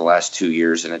team for the last 2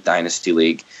 years in a dynasty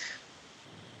league.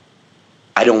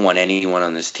 I don't want anyone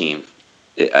on this team.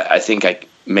 I think I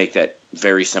make that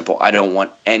very simple. I don't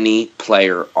want any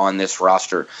player on this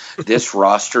roster. This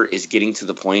roster is getting to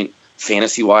the point,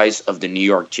 fantasy-wise, of the New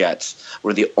York Jets.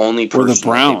 We're the only person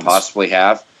they possibly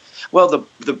have. Well,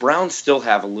 the Browns still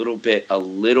have a little.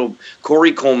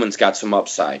 Corey Coleman's got some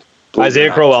upside.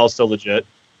 Isaiah Crowell's still legit.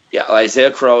 Yeah,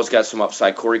 Isaiah Crowell's got some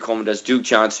upside. Corey Coleman does. Duke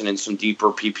Johnson in some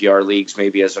deeper PPR leagues,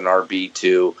 maybe as an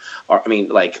RB2.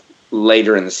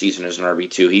 Later in the season as an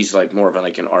RB2. He's more of an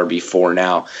RB4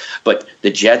 now. But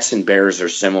the Jets and Bears are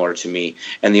similar to me.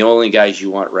 And the only guys you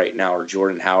want right now are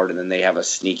Jordan Howard, and then they have a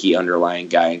sneaky underlying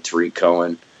guy in Tariq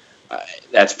Cohen.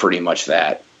 That's pretty much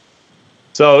that.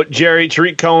 So, Jerry,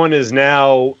 Tariq Cohen is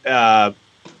now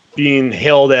being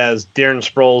hailed as Darren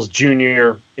Sproles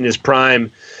Jr. in his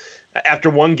prime after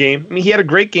one game. I mean, he had a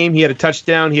great game. He had a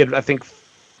touchdown. He had, I think,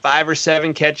 5 or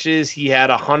 7 catches. He had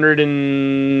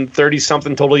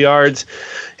 130-something total yards.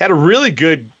 Had a really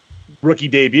good rookie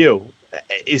debut.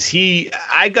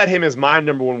 I got him as my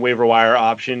number one waiver wire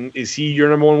option. Is he your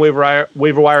number one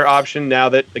waiver wire option now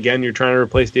that, again, you're trying to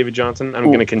replace David Johnson? I'm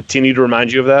going to continue to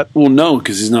remind you of that. Well, no,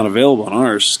 because he's not available on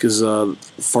ours because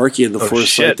Farkey had the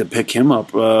foresight to pick him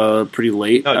up pretty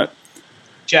late.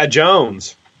 Chad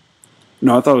Jones.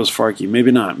 No, I thought it was Farkey.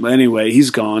 Maybe not. But anyway, he's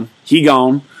gone. He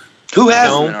gone. Who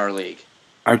has him in our league?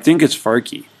 I think it's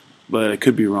Farkey, but I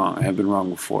could be wrong. I have been wrong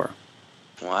before.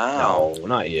 Wow. No,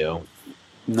 not you.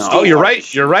 No. Oh, you're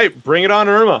right. You're right. Bring it on,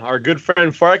 Irma. Our good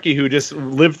friend Farkey, who just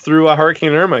lived through a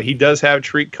Hurricane Irma. He does have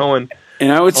Tariq Cohen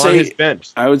and I would on say, his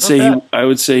bench. I would say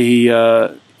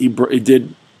he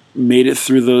did made it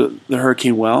through the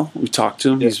hurricane well. We talked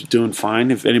to him. Yeah. He's doing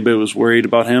fine. If anybody was worried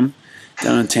about him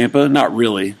down in Tampa, not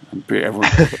really.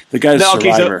 The guy's a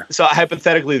survivor. So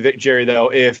hypothetically, Jerry,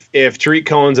 though, if Tariq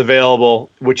Cohen's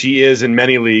available, which he is in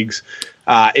many leagues,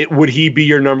 would he be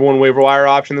your number one waiver wire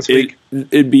option this week?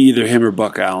 It'd be either him or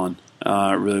Buck Allen.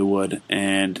 It really would.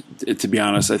 And to be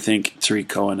honest, I think Tariq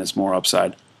Cohen has more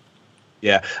upside.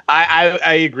 Yeah,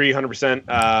 I agree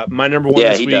 100%. My number one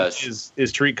this week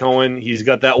is Tariq Cohen. He's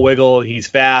got that wiggle. He's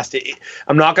fast.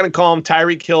 I'm not going to call him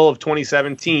Tyreek Hill of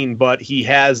 2017, but he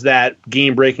has that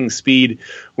game-breaking speed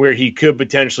where he could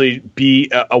potentially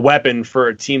be a weapon for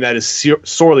a team that is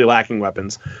sorely lacking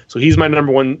weapons. So he's my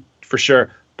number one for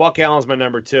sure. Buck Allen's my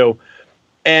number 2.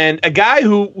 And a guy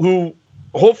who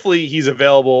hopefully he's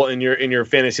available in your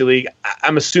fantasy league.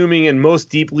 I'm assuming in most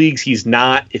deep leagues he's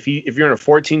not. If you're in a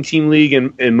 14-team league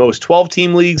and in most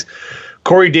 12-team leagues,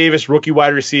 Corey Davis, rookie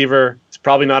wide receiver, is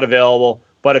probably not available.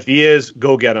 But if he is,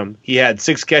 go get him. He had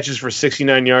 6 catches for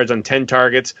 69 yards on 10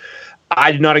 targets.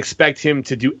 I did not expect him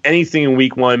to do anything in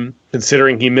week 1,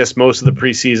 considering he missed most of the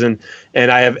preseason,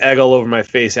 and I have egg all over my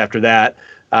face after that.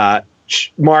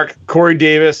 Mark, Corey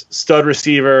Davis, stud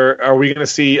receiver. Are we going to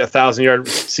see a 1,000-yard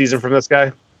season from this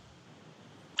guy?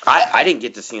 I didn't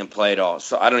get to see him play at all,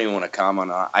 so I don't even want to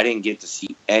comment on it. I didn't get to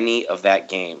see any of that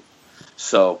game.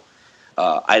 So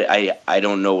I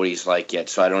don't know what he's like yet,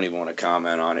 so I don't even want to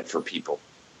comment on it for people.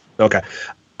 Okay.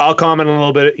 I'll comment a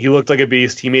little bit. He looked like a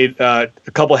beast. He made a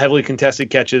couple heavily contested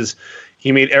catches.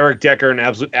 He made Eric Decker an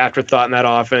absolute afterthought in that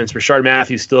offense. Rashard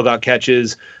Matthews still got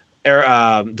catches.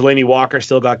 Delaney Walker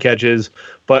still got catches.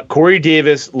 But Corey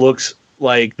Davis looks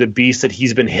like the beast that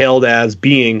he's been hailed as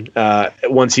being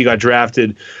once he got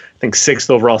drafted, I think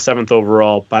 6th overall, 7th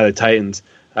overall by the Titans.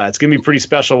 It's going to be pretty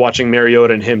special watching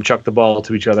Mariota and him chuck the ball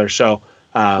to each other. So,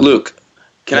 Luke,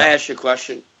 can I ask you a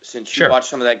question? Since you Sure. watched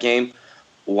some of that game,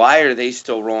 why are they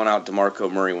still rolling out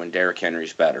DeMarco Murray when Derrick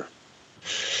Henry's better?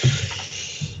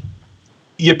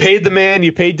 You paid the man.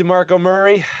 You paid DeMarco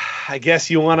Murray. I guess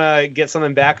you want to get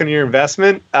something back on your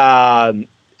investment. I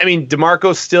mean,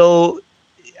 DeMarco still,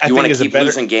 You want to keep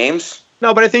losing games?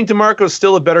 No, but I think DeMarco's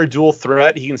still a better dual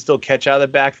threat. He can still catch out of the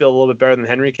backfield a little bit better than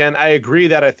Henry can. I agree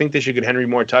that I think they should get Henry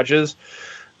more touches.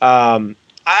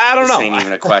 I don't know. This ain't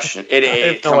even a question.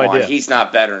 Come on, he's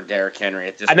not better than Derrick Henry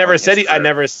at this I point.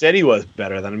 never said he was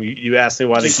better than him. You asked me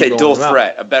why they You keep said rolling dual him out.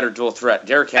 threat, a better dual threat.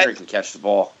 Derrick Henry can catch the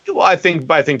ball. Well, I think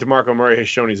DeMarco Murray has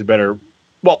shown he's a better.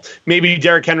 Well, maybe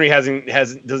Derrick Henry doesn't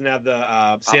have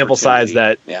the sample size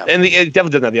that, and it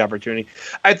definitely doesn't have the opportunity.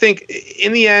 I think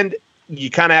in the end, you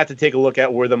kind of have to take a look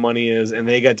at where the money is, and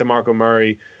they got DeMarco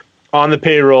Murray on the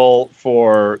payroll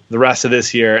for the rest of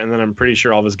this year, and then I'm pretty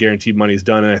sure all of his guaranteed money is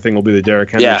done, and I think it'll be the Derrick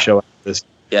Henry show after this.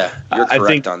 Yeah, you're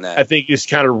correct on that. I think you just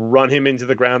kind of run him into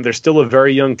the ground. They're still a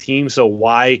very young team, so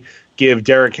why give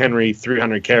Derrick Henry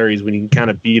 300 carries when you can kind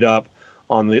of beat up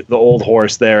on the old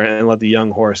horse there and let the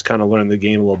young horse kind of learn the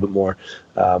game a little bit more.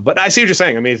 But I see what you're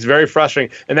saying. I mean, it's very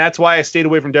frustrating, and that's why I stayed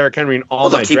away from Derrick Henry in all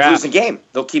my drafts.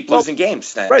 They'll keep losing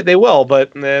games. Then. Right, they will,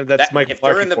 but that's Mike. If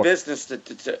they're in the business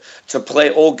to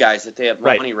play old guys that they have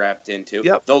money wrapped into,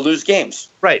 they'll lose games.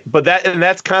 Right, but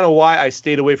that's kind of why I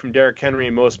stayed away from Derrick Henry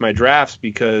in most of my drafts,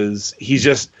 because he's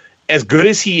just as good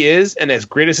as he is and as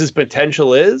great as his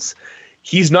potential is.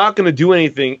 He's not going to do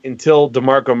anything until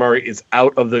DeMarco Murray is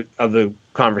out of the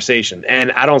conversation,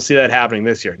 and I don't see that happening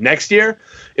this year. Next year,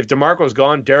 if DeMarco's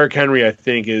gone, Derrick Henry, I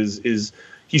think, is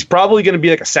he's probably going to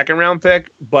be like a second-round pick,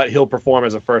 but he'll perform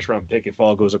as a first-round pick if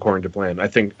all goes according to plan. I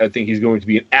think he's going to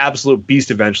be an absolute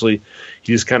beast eventually.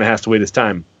 He just kind of has to wait his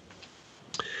time.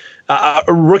 A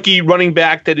rookie running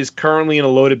back that is currently in a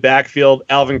loaded backfield,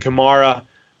 Alvin Kamara,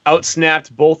 outsnapped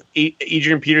both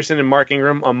Adrian Peterson and Mark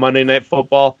Ingram on Monday Night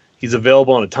Football. He's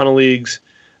available in a ton of leagues.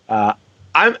 I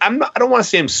don't want to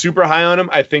say I'm super high on him.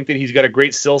 I think that he's got a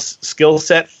great skill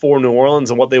set for New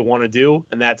Orleans and what they want to do,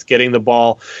 and that's getting the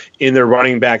ball in their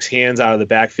running backs' hands out of the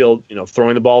backfield,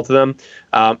 throwing the ball to them.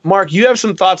 Mark, you have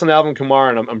some thoughts on Alvin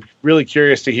Kamara, and I'm really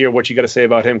curious to hear what you got to say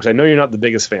about him, because I know you're not the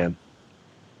biggest fan.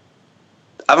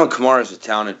 Alvin Kamara is a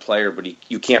talented player, but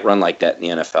you can't run like that in the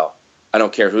NFL. I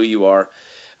don't care who you are.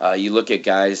 You look at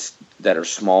guys that are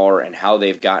smaller and how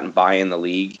they've gotten by in the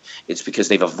league, it's because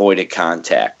they've avoided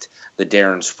contact. The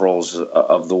Darren Sproles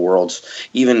of the world,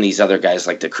 even these other guys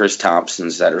like the Chris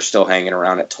Thompsons that are still hanging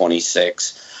around at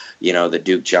 26, the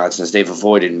Duke Johnsons, they've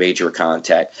avoided major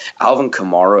contact. Alvin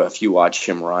Kamara, if you watch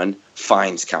him run,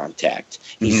 finds contact.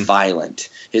 He's violent.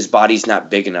 His body's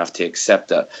not big enough to accept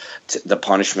the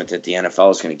punishment that the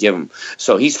NFL is going to give him.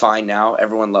 So he's fine now.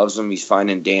 Everyone loves him. He's fine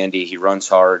and dandy. He runs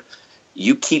hard.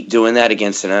 You keep doing that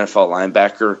against an NFL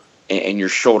linebacker, and your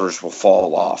shoulders will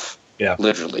fall off. Yeah,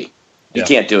 literally, you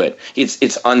can't do it.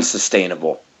 It's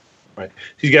unsustainable. Right,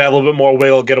 he's got to have a little bit more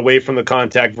wiggle, get away from the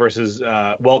contact versus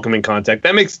welcoming contact.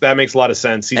 That makes a lot of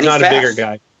sense. He's not a bigger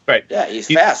guy, right? Yeah, he's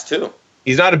fast too.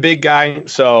 He's not a big guy,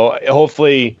 so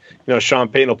hopefully, Sean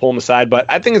Payton will pull him aside. But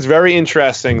I think it's very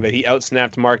interesting that he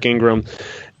outsnapped Mark Ingram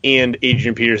and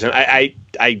Adrian Peterson.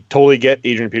 I totally get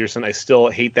Adrian Peterson. I still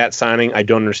hate that signing. I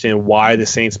don't understand why the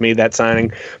Saints made that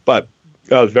signing, but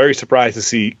I was very surprised to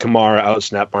see Kamara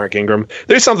outsnap Mark Ingram.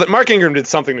 Mark Ingram did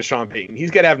something to Sean Payton.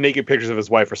 He's got to have naked pictures of his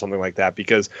wife or something like that,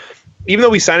 because even though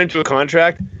we signed him to a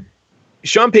contract,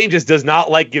 Sean Payton just does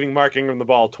not like giving Mark Ingram the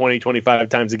ball 20, 25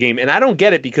 times a game. And I don't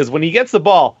get it, because when he gets the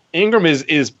ball, Ingram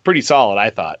is pretty solid,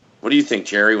 I thought. What do you think,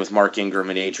 Jerry, with Mark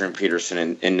Ingram and Adrian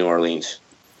Peterson in New Orleans?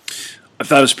 I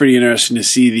thought it was pretty interesting to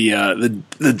see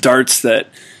the darts that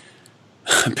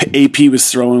AP was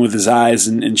throwing with his eyes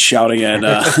and shouting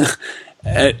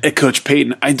at Coach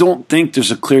Payton. I don't think there's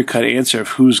a clear-cut answer of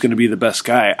who's going to be the best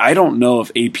guy. I don't know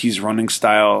if AP's running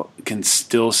style can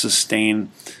still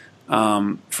sustain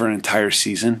for an entire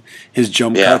season. His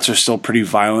jump cuts are still pretty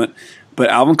violent,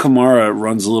 but Alvin Kamara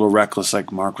runs a little reckless,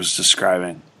 like Mark was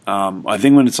describing. I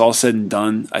think when it's all said and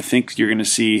done, I think you're going to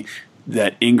see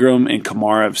that Ingram and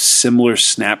Kamara have similar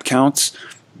snap counts,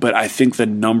 but I think the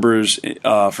numbers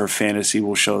for fantasy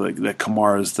will show that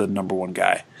Kamara is the number one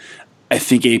guy. I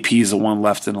think AP is the one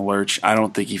left in the lurch. I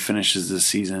don't think he finishes this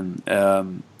season.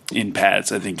 in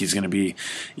pads. I think he's going to be,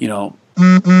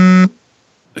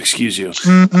 excuse you.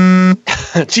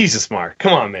 Jesus, Mark,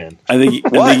 come on, man. I think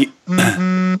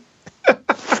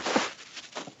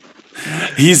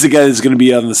he's the guy that's going to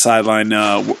be on the sideline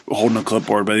holding a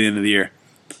clipboard by the end of the year.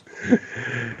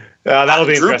 That'll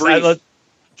be interesting.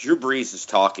 Drew Brees is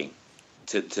talking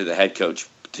to the head coach,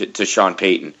 to Sean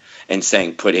Payton, and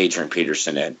saying, put Adrian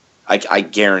Peterson in. I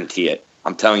guarantee it.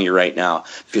 I'm telling you right now,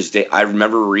 because I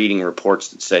remember reading reports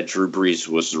that said Drew Brees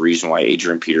was the reason why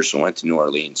Adrian Peterson went to New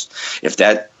Orleans. If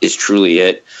that is truly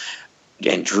it,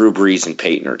 and Drew Brees and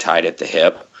Peyton are tied at the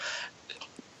hip,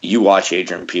 you watch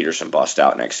Adrian Peterson bust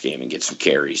out next game and get some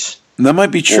carries. And that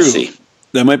might be true. We'll see.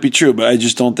 That might be true, but I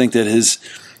just don't think that his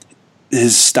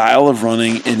style of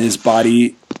running and his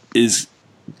body is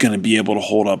going to be able to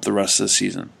hold up the rest of the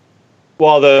season.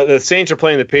 Well, the Saints are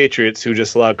playing the Patriots, who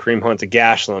just allowed Kareem Hunt to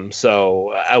gash them, so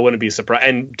I wouldn't be surprised.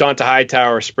 And Donta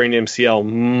Hightower, sprained MCL,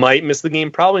 might miss the game.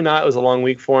 Probably not. It was a long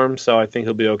week for him, so I think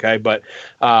he'll be okay. But,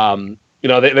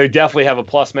 they definitely have a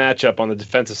plus matchup on the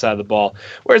defensive side of the ball,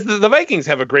 whereas the Vikings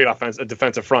have a great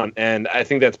defensive front, and I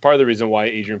think that's part of the reason why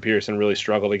Adrian Peterson really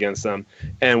struggled against them.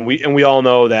 And we all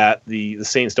know that the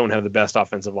Saints don't have the best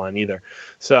offensive line either.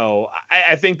 So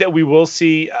I think that we will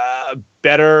see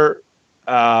better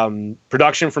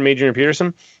production from Adrian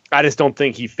Peterson. I just don't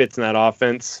think he fits in that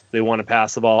offense. They want to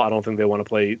pass the ball. I don't think they want to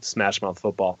play smash mouth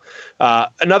football.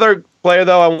 Another player,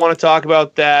 though, I want to talk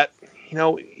about that,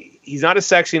 he's not a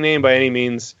sexy name by any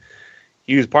means.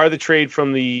 He was part of the trade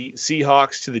from the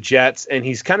Seahawks to the Jets, and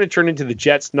he's kind of turned into the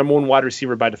Jets' number one wide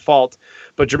receiver by default.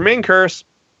 But Jermaine Kearse,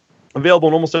 available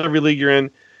in almost every league you're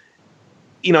in,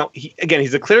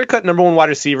 he's a clear-cut number one wide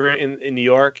receiver in New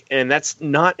York, and that's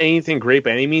not anything great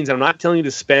by any means. I'm not telling you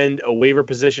to spend a waiver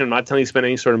position. I'm not telling you to spend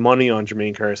any sort of money on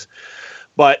Jermaine Kearse.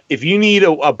 But if you need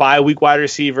a bye-week wide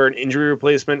receiver, an injury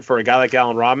replacement for a guy like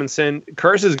Allen Robinson,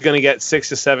 Kearse is going to get 6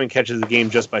 to 7 catches a game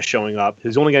just by showing up.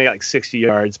 He's only going to get like 60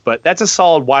 yards, but that's a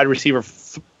solid wide receiver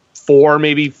 4,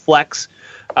 maybe flex.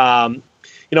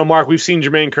 Mark, we've seen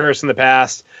Jermaine Kearse in the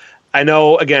past. I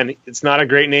know, again, it's not a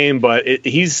great name, but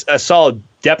he's a solid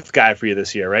depth guy for you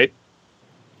this year, right?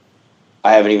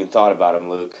 I haven't even thought about him,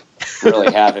 Luke.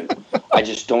 Really haven't. I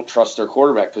just don't trust their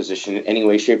quarterback position in any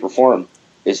way, shape, or form.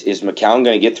 Is McCown going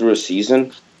to get through a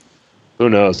season? Who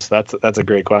knows? That's a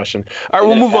great question. All right,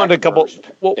 we'll move on to a couple.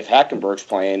 If Hackenberg's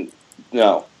playing,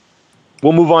 no.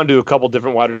 We'll move on to a couple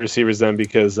different wide receivers then,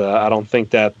 because I don't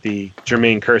think that the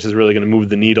Jermaine Kearse is really going to move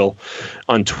the needle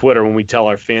on Twitter when we tell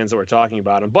our fans that we're talking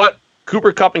about him. But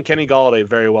Cooper Kupp and Kenny Golladay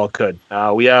very well could.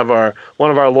 We have one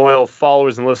of our loyal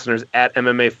followers and listeners at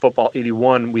MMA Football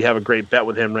 81. We have a great bet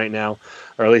with him right now,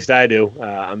 or at least I do.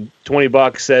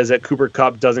 $20 says that Cooper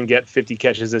Kupp doesn't get 50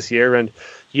 catches this year, and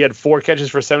he had 4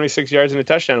 catches for 76 yards and a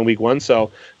touchdown in week 1,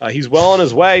 so he's well on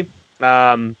his way.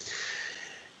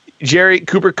 Jerry,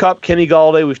 Cooper Kupp, Kenny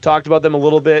Golladay, we've talked about them a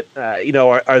little bit.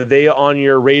 Are they on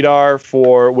your radar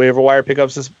for waiver wire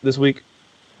pickups this week?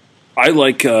 I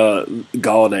like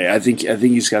Golladay. I think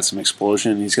he's got some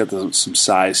explosion. He's got some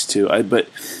size too. But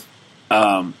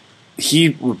he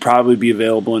would probably be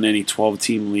available in any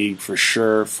 12-team league for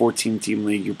sure. 14-team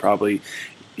league, he probably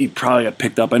got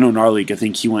picked up. I know in our league, I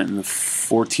think he went in the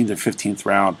 14th or 15th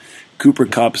round. Cooper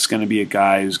Kupp is going to be a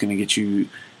guy who's going to get you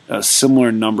a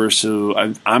similar number. So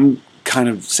I'm kind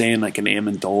of saying like an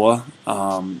Amendola,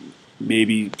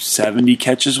 maybe 70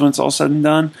 catches when it's all said and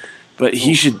done. But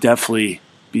he should definitely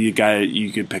be a guy that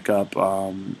you could pick up, in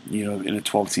a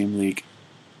 12-team league.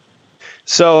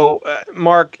 So,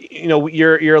 Mark,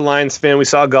 you're a Lions fan. We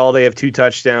saw Golladay have 2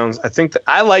 touchdowns. I think that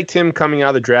I liked him coming out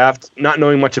of the draft, not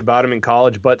knowing much about him in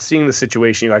college, but seeing the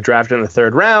situation. You got drafted in the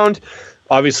 3rd round.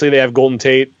 Obviously, they have Golden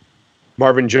Tate,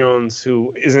 Marvin Jones,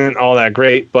 who isn't all that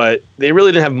great, but they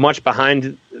really didn't have much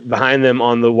behind them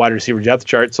on the wide receiver depth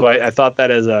chart. So I thought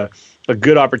that as a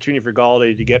good opportunity for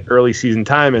Golladay to get early season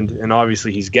time, and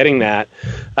obviously he's getting that.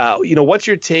 What's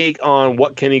your take on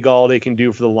what Kenny Golladay can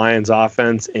do for the Lions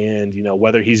offense, and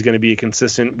whether he's going to be a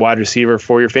consistent wide receiver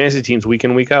for your fantasy teams week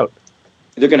in, week out?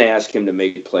 They're going to ask him to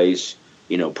make plays,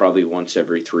 probably once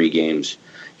every 3 games.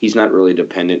 He's not really a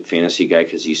dependent fantasy guy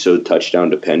because he's so touchdown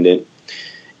dependent,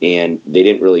 and they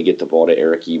didn't really get the ball to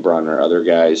Eric Ebron or other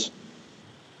guys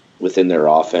within their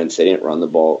offense. They didn't run the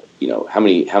ball. How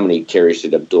many carries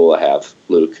did Abdullah have,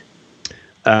 Luke?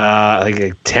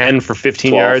 Like 10 for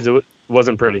 15 12. yards. It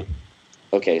wasn't pretty.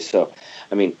 Okay, so,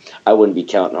 I wouldn't be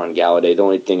counting on Golladay. The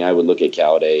only thing I would look at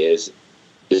Golladay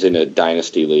is in a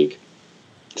dynasty league.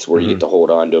 It's where you get to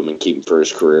hold on to him and keep him for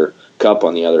his career. Kupp,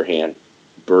 on the other hand,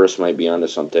 Burris might be onto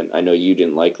something. I know you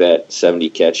didn't like that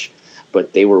 70-catch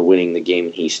but they were winning the game,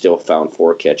 and he still found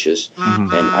 4 catches.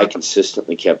 Mm-hmm. And I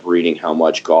consistently kept reading how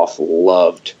much Goff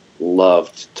loved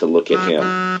to look at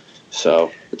him.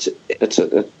 So it's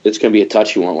going to be a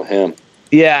touchy one with him.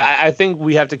 Yeah, I think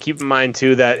we have to keep in mind,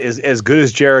 too, that as good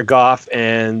as Jared Goff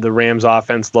and the Rams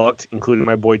offense looked, including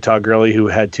my boy Todd Gurley, who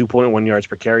had 2.1 yards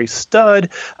per carry, stud,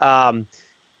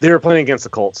 they were playing against the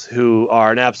Colts, who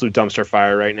are an absolute dumpster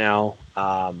fire right now.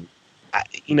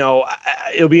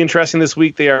 It'll be interesting this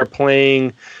week. They are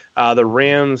playing the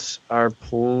Rams are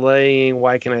playing,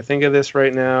 why can I think of this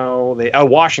right now?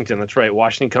 Washington, that's right.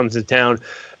 Washington comes to town.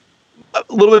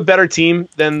 A little bit better team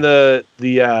than the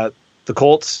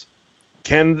Colts.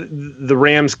 Can the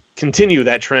Rams continue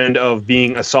that trend of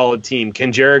being a solid team?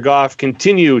 Can Jared Goff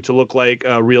continue to look like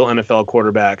a real NFL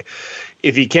quarterback?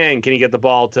 If he can he get the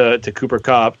ball to Cooper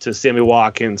Kupp, to Sammy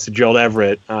Watkins, to Gerald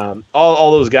Everett,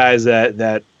 all those guys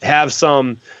that have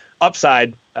some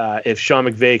upside if Sean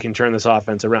McVay can turn this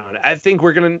offense around? I think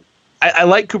I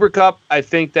like Cooper Kupp. I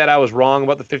think that I was wrong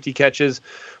about the 50 catches,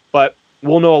 but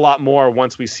we'll know a lot more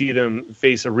once we see them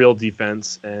face a real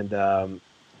defense and a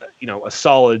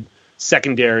solid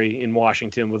secondary in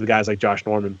Washington with guys like Josh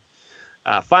Norman.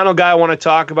 Final guy I want to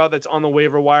talk about that's on the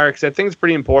waiver wire, because I think it's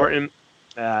pretty important.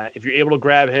 If you're able to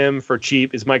grab him for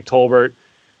cheap, is Mike Tolbert.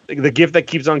 The gift that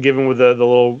keeps on giving with the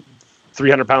little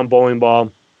 300-pound bowling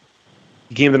ball.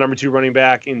 He became the number 2 running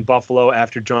back in Buffalo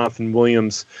after Jonathan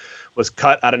Williams was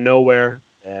cut out of nowhere.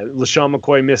 LaShawn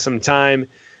McCoy missed some time,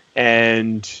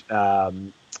 and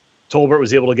Tolbert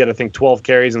was able to get, I think, 12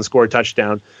 carries and score a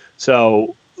touchdown.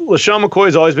 So LaShawn McCoy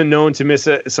has always been known to miss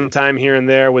some time here and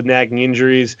there with nagging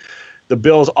injuries. The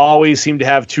Bills always seem to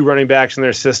have 2 running backs in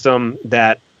their system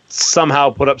that somehow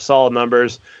put up solid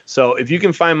numbers. So if you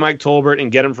can find Mike Tolbert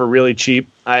and get him for really cheap,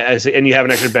 and you have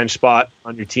an extra bench spot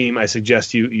on your team, I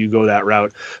suggest you go that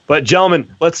route. But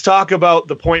gentlemen, let's talk about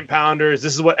the point pounders.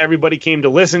 This is what everybody came to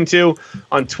listen to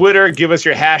on Twitter. Give us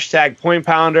your hashtag point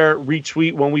pounder,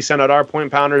 retweet when we send out our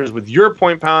point pounders with your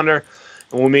point pounder,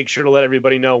 and we'll make sure to let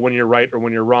everybody know when you're right or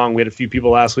when you're wrong. We had a few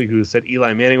people last week who said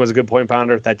Eli Manning was a good point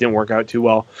pounder. That didn't work out too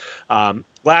well.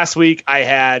 Last week I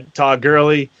had Todd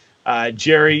Gurley.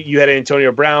 Jerry, you had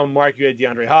Antonio Brown. Mark, you had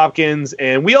DeAndre Hopkins.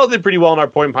 And we all did pretty well in our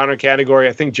point pounder category.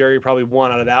 I think Jerry probably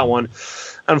won out of that one.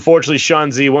 Unfortunately,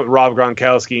 Sean Z went with Rob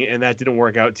Gronkowski, and that didn't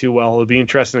work out too well. It'll be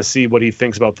interesting to see what he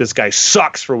thinks about this guy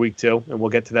sucks for week 2, and we'll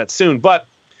get to that soon. But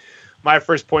my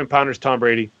first point pounder is Tom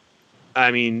Brady.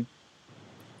 I mean,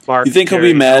 Mark. You think Jerry,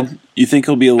 he'll be mad? You think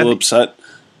he'll be a little upset?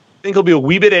 I think he'll be a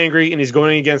wee bit angry, and he's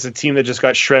going against a team that just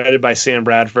got shredded by Sam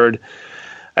Bradford.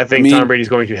 I think Tom Brady's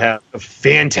going to have a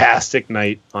fantastic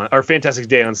fantastic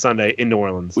day on Sunday in New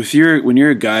Orleans. When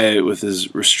you're a guy with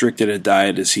as restricted a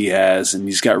diet as he has, and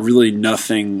he's got really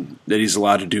nothing that he's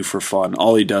allowed to do for fun,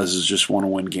 all he does is just want to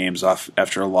win games off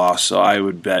after a loss. So I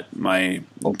would bet my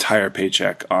entire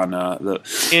paycheck on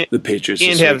the Patriots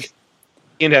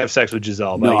and have sex with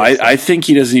Giselle. No, I think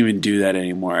he doesn't even do that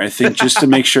anymore. I think just to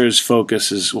make sure his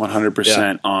focus is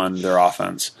 100% on their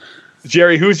offense.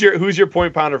 Jerry, who's your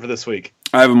point pounder for this week?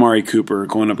 I have Amari Cooper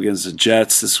going up against the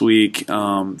Jets this week.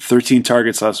 13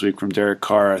 targets last week from Derek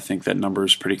Carr. I think that number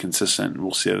is pretty consistent, and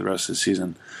we'll see it the rest of the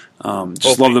season. Love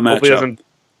the matchup.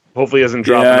 Hopefully he doesn't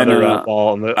drop another ball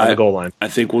on the goal line. I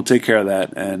think we'll take care of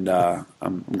that, and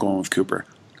I'm going with Cooper.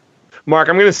 Mark,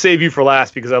 I'm going to save you for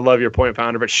last because I love your point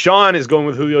pounder, but Sean is going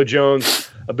with Julio Jones.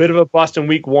 A bit of a bust in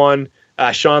week 1.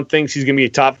 Sean thinks he's going to be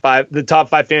the top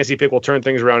 5 fantasy pick will turn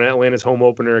things around in Atlanta's home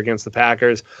opener against the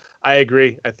Packers. I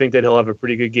agree. I think that he'll have a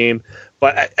pretty good game.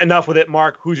 But enough with it.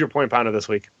 Mark, who's your point pounder this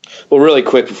week? Well, really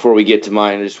quick before we get to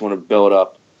mine, I just want to build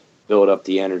up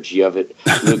the energy of it.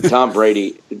 Look, Tom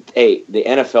Brady, hey, the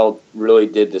NFL really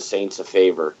did the Saints a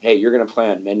favor. Hey, you're going to play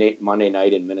on Monday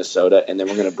night in Minnesota, and then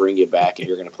we're going to bring you back, and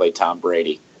you're going to play Tom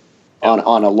Brady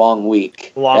on a long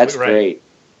week. That's great. Right.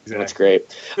 Exactly. That's great.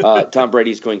 Tom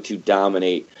Brady's going to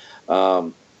dominate.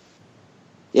 That's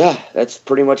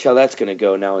pretty much how that's going to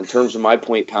go. Now, in terms of my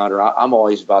point pounder, I'm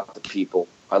always about the people.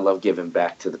 I love giving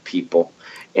back to the people.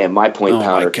 And my point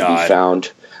pounder can be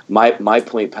found. My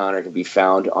point pounder can be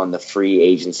found on the free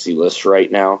agency list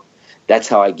right now. That's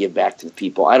how I give back to the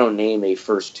people. I don't name a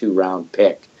first 2-round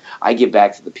pick. I give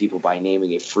back to the people by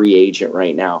naming a free agent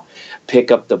right now. Pick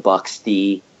up the Bucks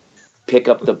D.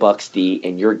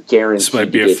 And you're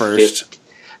guaranteed to get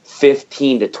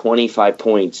 15 to 25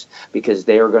 points because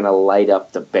they are going to light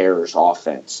up the Bears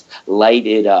offense. Light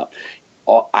it up.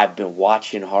 I've been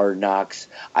watching Hard Knocks.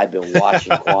 I've been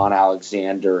watching Quan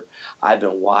Alexander. I've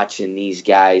been watching these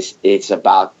guys. It's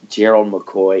about Gerald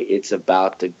McCoy. It's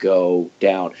about to go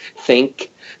down.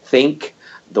 Think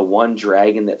the one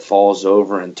dragon that falls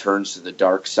over and turns to the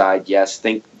dark side. Yes,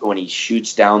 think when he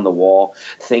shoots down the wall.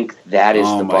 Think that is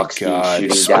the Buck Steed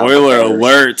shooting Spoiler down the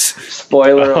alert.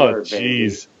 Spoiler alert,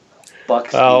 jeez. Buck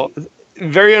Steed. Well,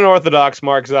 very unorthodox,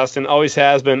 Mark Zustin. Always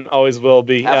has been, always will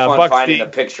be. Have fun Buck finding Steed. a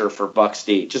picture for Buck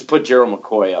Steed. Just put Gerald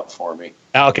McCoy up for me.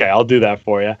 Okay, I'll do that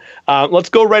for you. Let's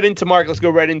go right into Mark. Let's go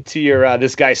right into your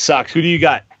this guy sucks. Who do you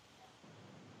got?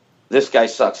 This guy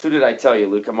sucks. Who did I tell you,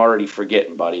 Luke? I'm already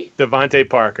forgetting, buddy. Devontae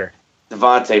Parker.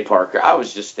 Devontae Parker. I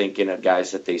was just thinking of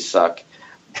guys that they suck.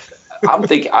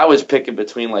 I was picking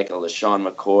between like a LaShawn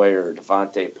McCoy or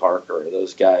Devontae Parker or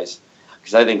those guys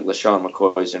because I think LaShawn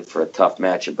McCoy is in for a tough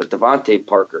matchup. But Devontae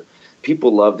Parker,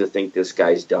 people love to think this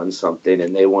guy's done something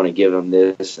and they want to give him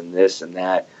this and this and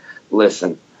that.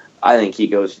 Listen, I think he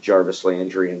goes to Jarvis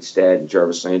Landry instead, and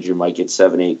Jarvis Landry might get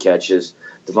 7-8 catches.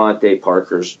 Devontae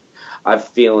Parker's, I'm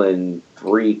feeling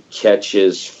 3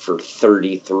 catches for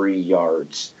 33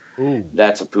 yards. Ooh.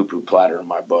 That's a poo-poo platter in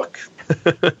my book.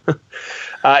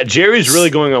 Jerry's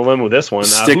really going on a limb with this one.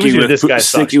 Sticking with this guy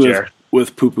sucks, Jerry.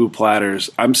 With poo-poo platters,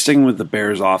 I'm sticking with the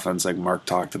Bears offense like Mark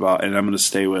talked about, and I'm going to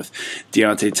stay with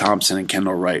Deontay Thompson and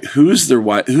Kendall Wright. Who's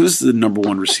the number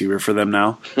one receiver for them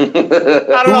now?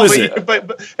 I don't know,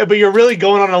 but you're really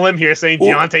going on a limb here saying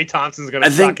Deontay Thompson's going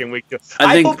to suck in week 2.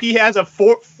 I hope he has a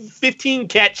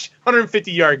 15-catch,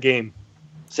 150-yard game.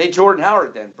 Say Jordan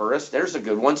Howard then, Burris. There's a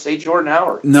good one. Say Jordan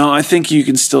Howard. No, I think you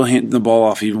can still hand the ball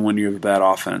off even when you have a bad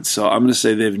offense. So I'm going to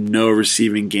say they have no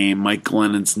receiving game. Mike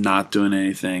Glennon's not doing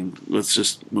anything. Let's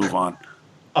just move on.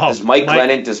 Does Mike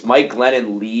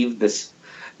Glennon leave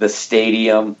the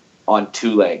stadium on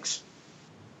 2 legs?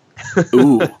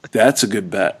 Ooh, that's a good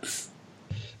bet.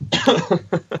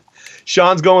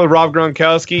 Sean's going with Rob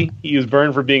Gronkowski. He was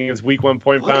burned for being his week 1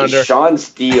 point pounder. Sean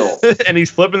Steele. And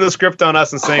he's flipping the script on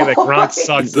us and saying that Gronk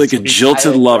sucks. He's like a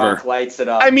jilted lover. Gronk lights it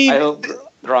up. I mean, I hope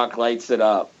Gronk lights it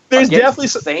up. There's Against definitely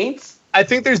the Saints. I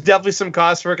think there's definitely some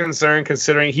cause for concern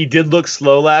considering he did look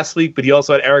slow last week, but he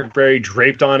also had Eric Berry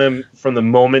draped on him from the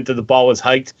moment that the ball was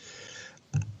hiked.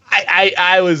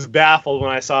 I was baffled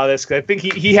when I saw this because I think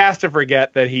he has to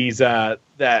forget that he's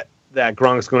that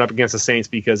Gronk's going up against the Saints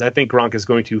because I think Gronk is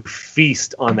going to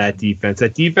feast on that defense.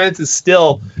 That defense is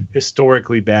still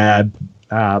historically bad.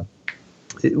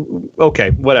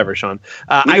 Okay, whatever, Sean.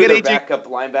 I got their backup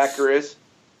linebacker is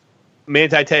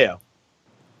Manti Te'o.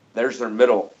 There's their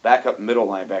backup middle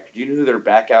linebacker. Do you know who their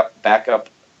backup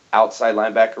outside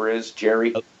linebacker is,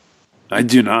 Jerry? I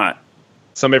do not.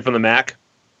 Somebody from the MAC?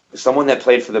 Someone that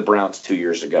played for the Browns 2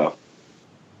 years ago.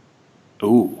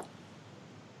 Ooh.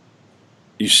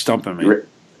 You're stumping me.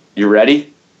 You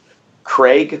ready?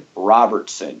 Craig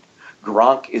Robertson.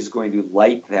 Gronk is going to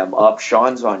light them up.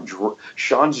 Sean's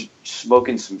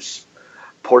smoking some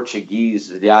Portuguese.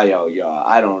 Yeah.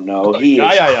 I don't know. He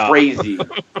is crazy.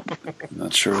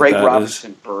 Not sure. Craig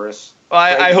Robertson, Burris.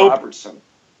 I hope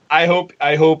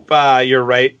you're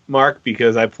right, Mark,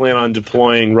 because I plan on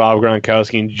deploying Rob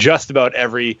Gronkowski in just about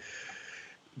every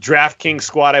DraftKings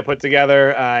squad I put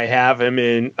together. I have him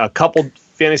in a couple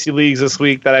fantasy leagues this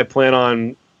week that I plan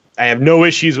on. I have no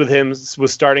issues with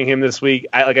starting him this week.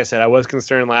 Like I said, I was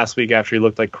concerned last week after he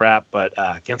looked like crap, but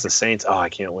against the Saints, I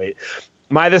can't wait.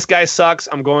 This guy sucks.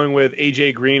 I'm going with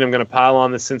AJ Green. I'm going to pile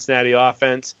on the Cincinnati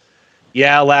offense.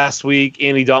 Yeah, last week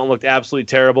Andy Dalton looked absolutely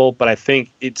terrible, but I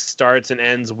think it starts and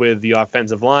ends with the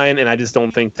offensive line, and I just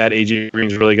don't think that AJ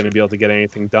Green's really going to be able to get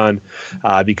anything done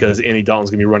because Andy Dalton's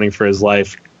going to be running for his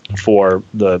life for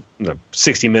the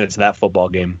 60 minutes of that football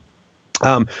game.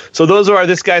 So those are our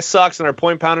This Guy Sucks and our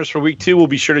point pounders for week 2. We'll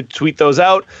be sure to tweet those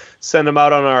out, send them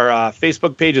out on our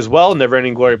Facebook page as well, Never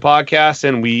Ending Glory Podcast,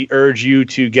 and we urge you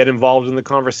to get involved in the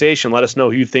conversation. Let us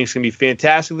know who you think is going to be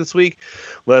fantastic this week.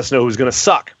 Let us know who's going to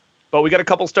suck. But we got a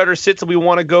couple starter sits that we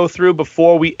want to go through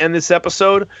before we end this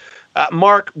episode.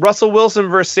 Mark, Russell Wilson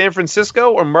versus San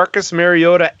Francisco or Marcus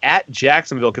Mariota at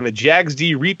Jacksonville? Can the Jags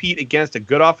D repeat against a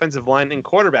good offensive line and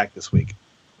quarterback this week?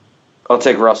 I'll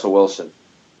take Russell Wilson.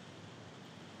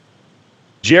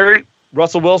 Jerry,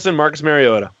 Russell Wilson, Marcus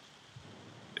Mariota.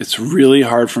 It's really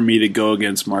hard for me to go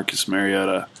against Marcus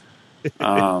Mariota.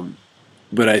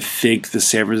 But I think the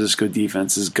San Francisco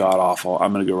defense is god-awful.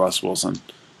 I'm going to go Russ Wilson.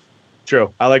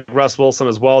 True. I like Russ Wilson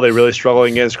as well. They're really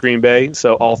struggling against Green Bay,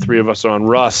 so all three of us are on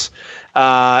Russ.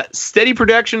 Steady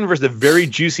production versus a very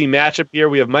juicy matchup here.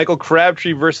 We have Michael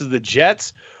Crabtree versus the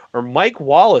Jets or Mike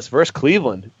Wallace versus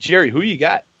Cleveland. Jerry, who you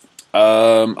got?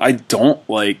 I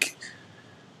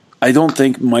don't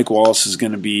think Mike Wallace is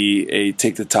going to be a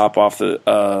take the top off the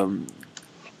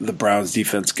the Browns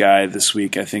defense guy this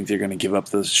week. I think they're going to give up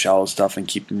the shallow stuff and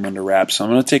keep them under wraps. So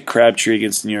I'm going to take Crabtree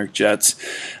against the New York Jets.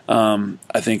 I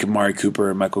think Amari Cooper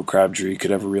and Michael Crabtree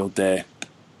could have a real day.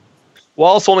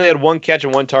 Wallace only had 1 catch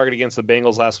and 1 target against the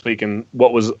Bengals last week in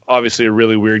what was obviously a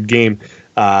really weird game.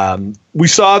 We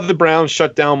saw the Browns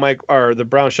shut down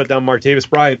Martavis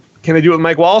Bryant. Can they do it with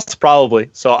Mike Wallace?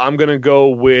 Probably. So I'm going to go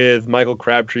with Michael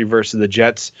Crabtree versus the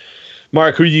Jets.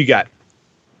 Mark, who do you got?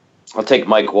 I'll take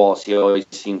Mike Wallace. He always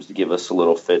seems to give us a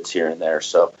little fits here and there,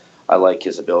 so I like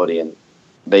his ability. And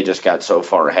they just got so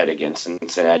far ahead against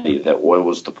Cincinnati that what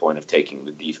was the point of taking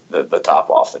the top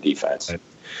off the defense? Right.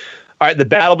 All right, the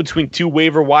battle between 2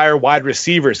 waiver wire wide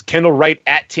receivers, Kendall Wright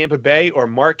at Tampa Bay or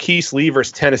Marquise Lee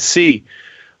versus Tennessee.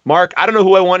 Mark, I don't know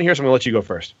who I want here, so I'm going to let you go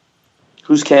first.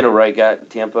 Who's Kendall Wright got in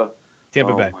Tampa?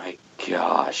 Tampa Bay. Oh, my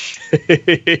gosh.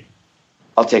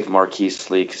 I'll take Marquise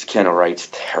Lee because Kendall Wright's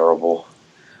terrible.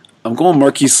 I'm going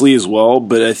Marquise Lee as well,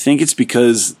 but I think it's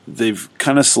because they've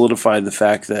kind of solidified the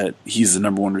fact that he's the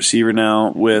number 1 receiver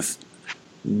now with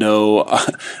no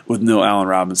Allen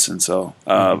Robinson. So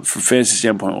from fantasy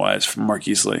standpoint wise, from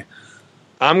Marquise Lee.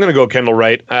 I'm going to go Kendall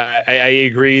Wright. I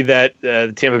agree that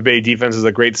the Tampa Bay defense is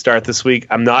a great start this week.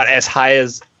 I'm not as high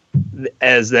as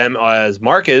them as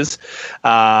Mark is,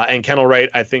 and Kendall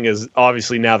Wright I think is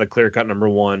obviously now the clear-cut number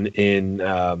 1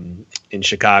 in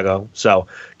Chicago. So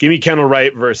give me Kendall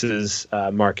Wright versus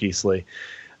Marquise Lee.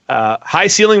 High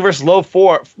ceiling versus low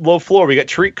floor. We got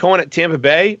Tariq Cohen at Tampa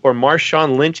Bay or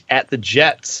Marshawn Lynch at the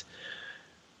Jets.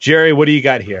 Jerry, what do you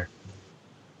got here?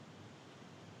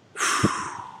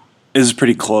 This is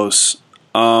pretty close.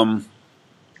 I'm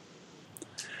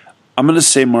going to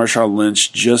say Marshawn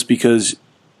Lynch just because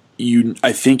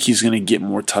I think he's going to get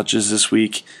more touches this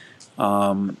week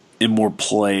and more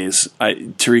plays.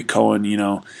 Tariq Cohen,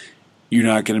 you're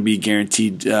not going to be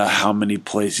guaranteed how many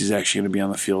plays he's actually going to be on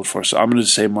the field for. So I'm going to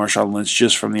say Marshawn Lynch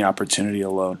just from the opportunity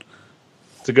alone.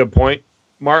 That's a good point.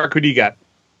 Mark, who do you got?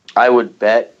 I would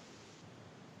bet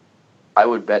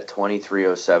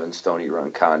 2307 Stony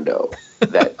Run Condo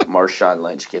that Marshawn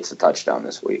Lynch gets a touchdown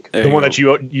this week. The one that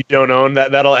you don't own,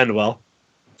 that'll end well.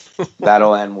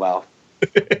 That'll end well.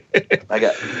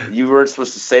 You weren't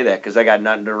supposed to say that because I got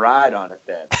nothing to ride on it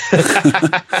then.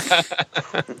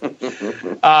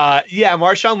 Yeah,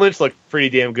 Marshawn Lynch looked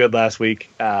pretty damn good last week.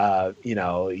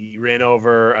 He ran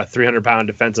over a 300-pound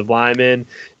defensive lineman.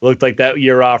 Looked like that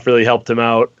year off really helped him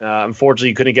out. Unfortunately,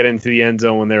 he couldn't get into the end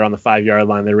zone when they were on the 5-yard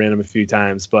line. They ran him a few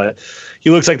times, but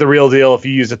he looks like the real deal. If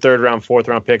you used a 3rd-round,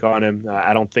 4th-round pick on him,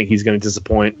 I don't think he's going to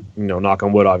disappoint. Knock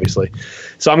on wood, obviously.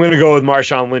 So I'm going to go with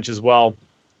Marshawn Lynch as well.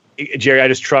 Jerry, I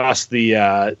just trust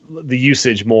the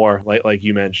usage more, like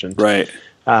you mentioned. Right.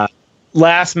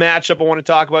 Last matchup I want to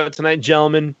talk about tonight,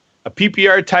 gentlemen. A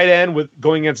PPR tight end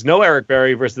going against no Eric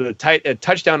Berry versus a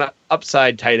touchdown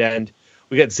upside tight end.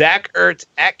 We got Zach Ertz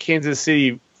at Kansas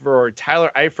City for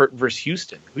Tyler Eifert versus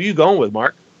Houston. Who are you going with,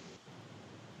 Mark?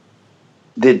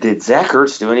 Did Zach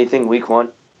Ertz do anything week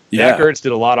 1? Yeah. Zach Ertz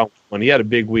did a lot on week 1. He had a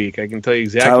big week. I can tell you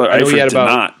exactly. Tyler Eifert did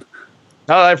not.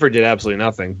 Tyler Eifert did absolutely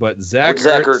nothing, but Zach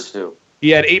Ertz do?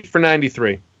 He had 8 for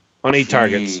 93 on 8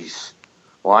 targets.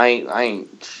 Well, I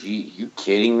ain't. Gee, you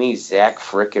kidding me? Zach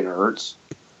frickin' Ertz?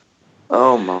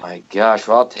 Oh my gosh!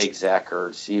 Well, I'll take Zach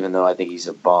Ertz, even though I think he's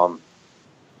a bum.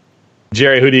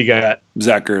 Jerry, who do you got?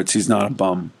 Zach Ertz. He's not a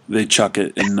bum. They chuck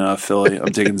it in Philly.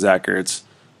 I'm taking Zach Ertz.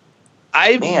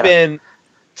 I've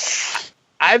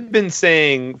been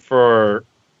saying for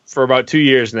about 2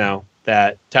 years now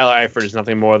that Tyler Eifert is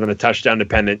nothing more than a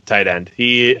touchdown-dependent tight end.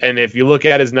 And if you look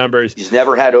at his numbers, he's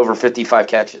never had over 55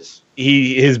 catches.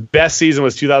 His best season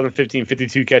was 2015,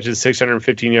 52 catches,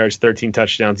 615 yards, 13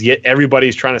 touchdowns. Yet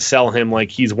everybody's trying to sell him like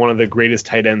he's one of the greatest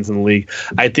tight ends in the league.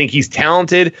 I think he's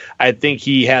talented. I think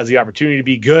he has the opportunity to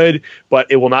be good, but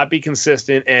it will not be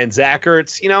consistent. And Zach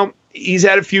Ertz, he's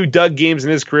had a few dud games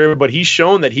in his career, but he's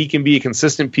shown that he can be a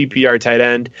consistent PPR tight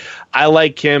end. I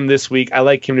like him this week. I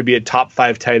like him to be a top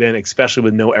 5 tight end, especially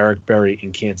with no Eric Berry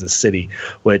in Kansas City,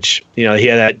 which, he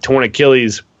had that torn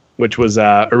Achilles, which was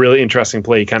a really interesting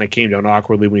play. He kind of came down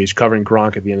awkwardly when he was covering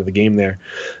Gronk at the end of the game there.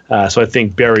 So I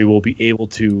think Berry will be able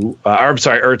to,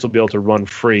 Ertz will be able to run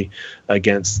free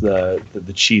against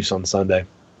the Chiefs on Sunday.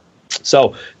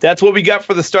 So that's what we got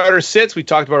for the starter sits. We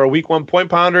talked about our week 1 point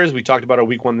pounders. We talked about our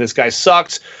week 1 this guy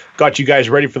sucks. Got you guys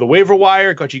ready for the waiver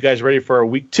wire. Got you guys ready for our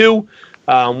week 2.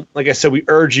 Like I said, we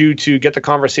urge you to get the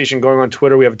conversation going on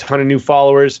Twitter. We have a ton of new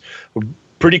followers. We're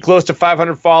pretty close to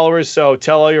 500 followers. So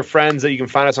tell all your friends that you can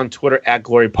find us on Twitter at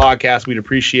Glory Podcast. We'd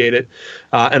appreciate it.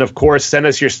 And of course, send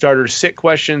us your starter sit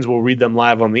questions. We'll read them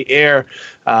live on the air.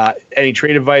 Any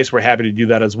trade advice, we're happy to do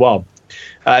that as well.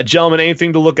 Gentlemen,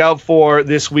 anything to look out for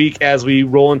this week as we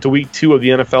roll into week 2 of the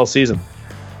NFL season?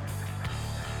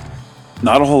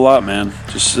 Not a whole lot, man.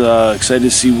 Just excited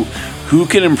to see who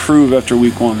can improve after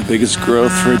week 1. The biggest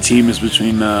growth for a team is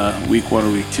between week 1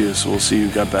 and week 2, so we'll see who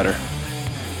got better.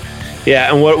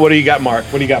 Yeah, and what do you got, Mark?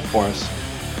 What do you got for us?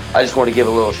 I just want to give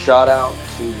a little shout out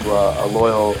to a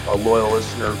loyal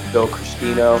listener, Bill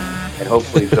Crispino, and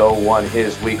hopefully Bill won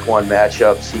his week 1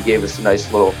 matchups. He gave us a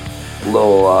nice little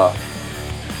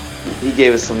he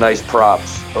gave us some nice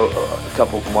props a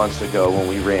couple of months ago when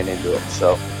we ran into him.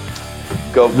 So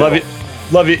go Bill.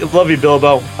 Love you,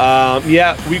 Bilbo.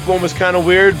 Yeah, week 1 was kind of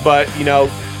weird, but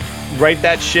right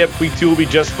that ship. Week 2 will be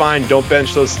just fine. Don't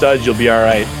bench those studs. You'll be all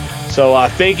right. So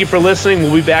thank you for listening.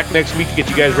 We'll be back next week to get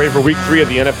you guys ready for week 3 of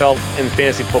the NFL and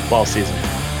fantasy football season.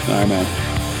 All right, man.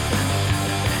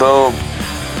 Boom.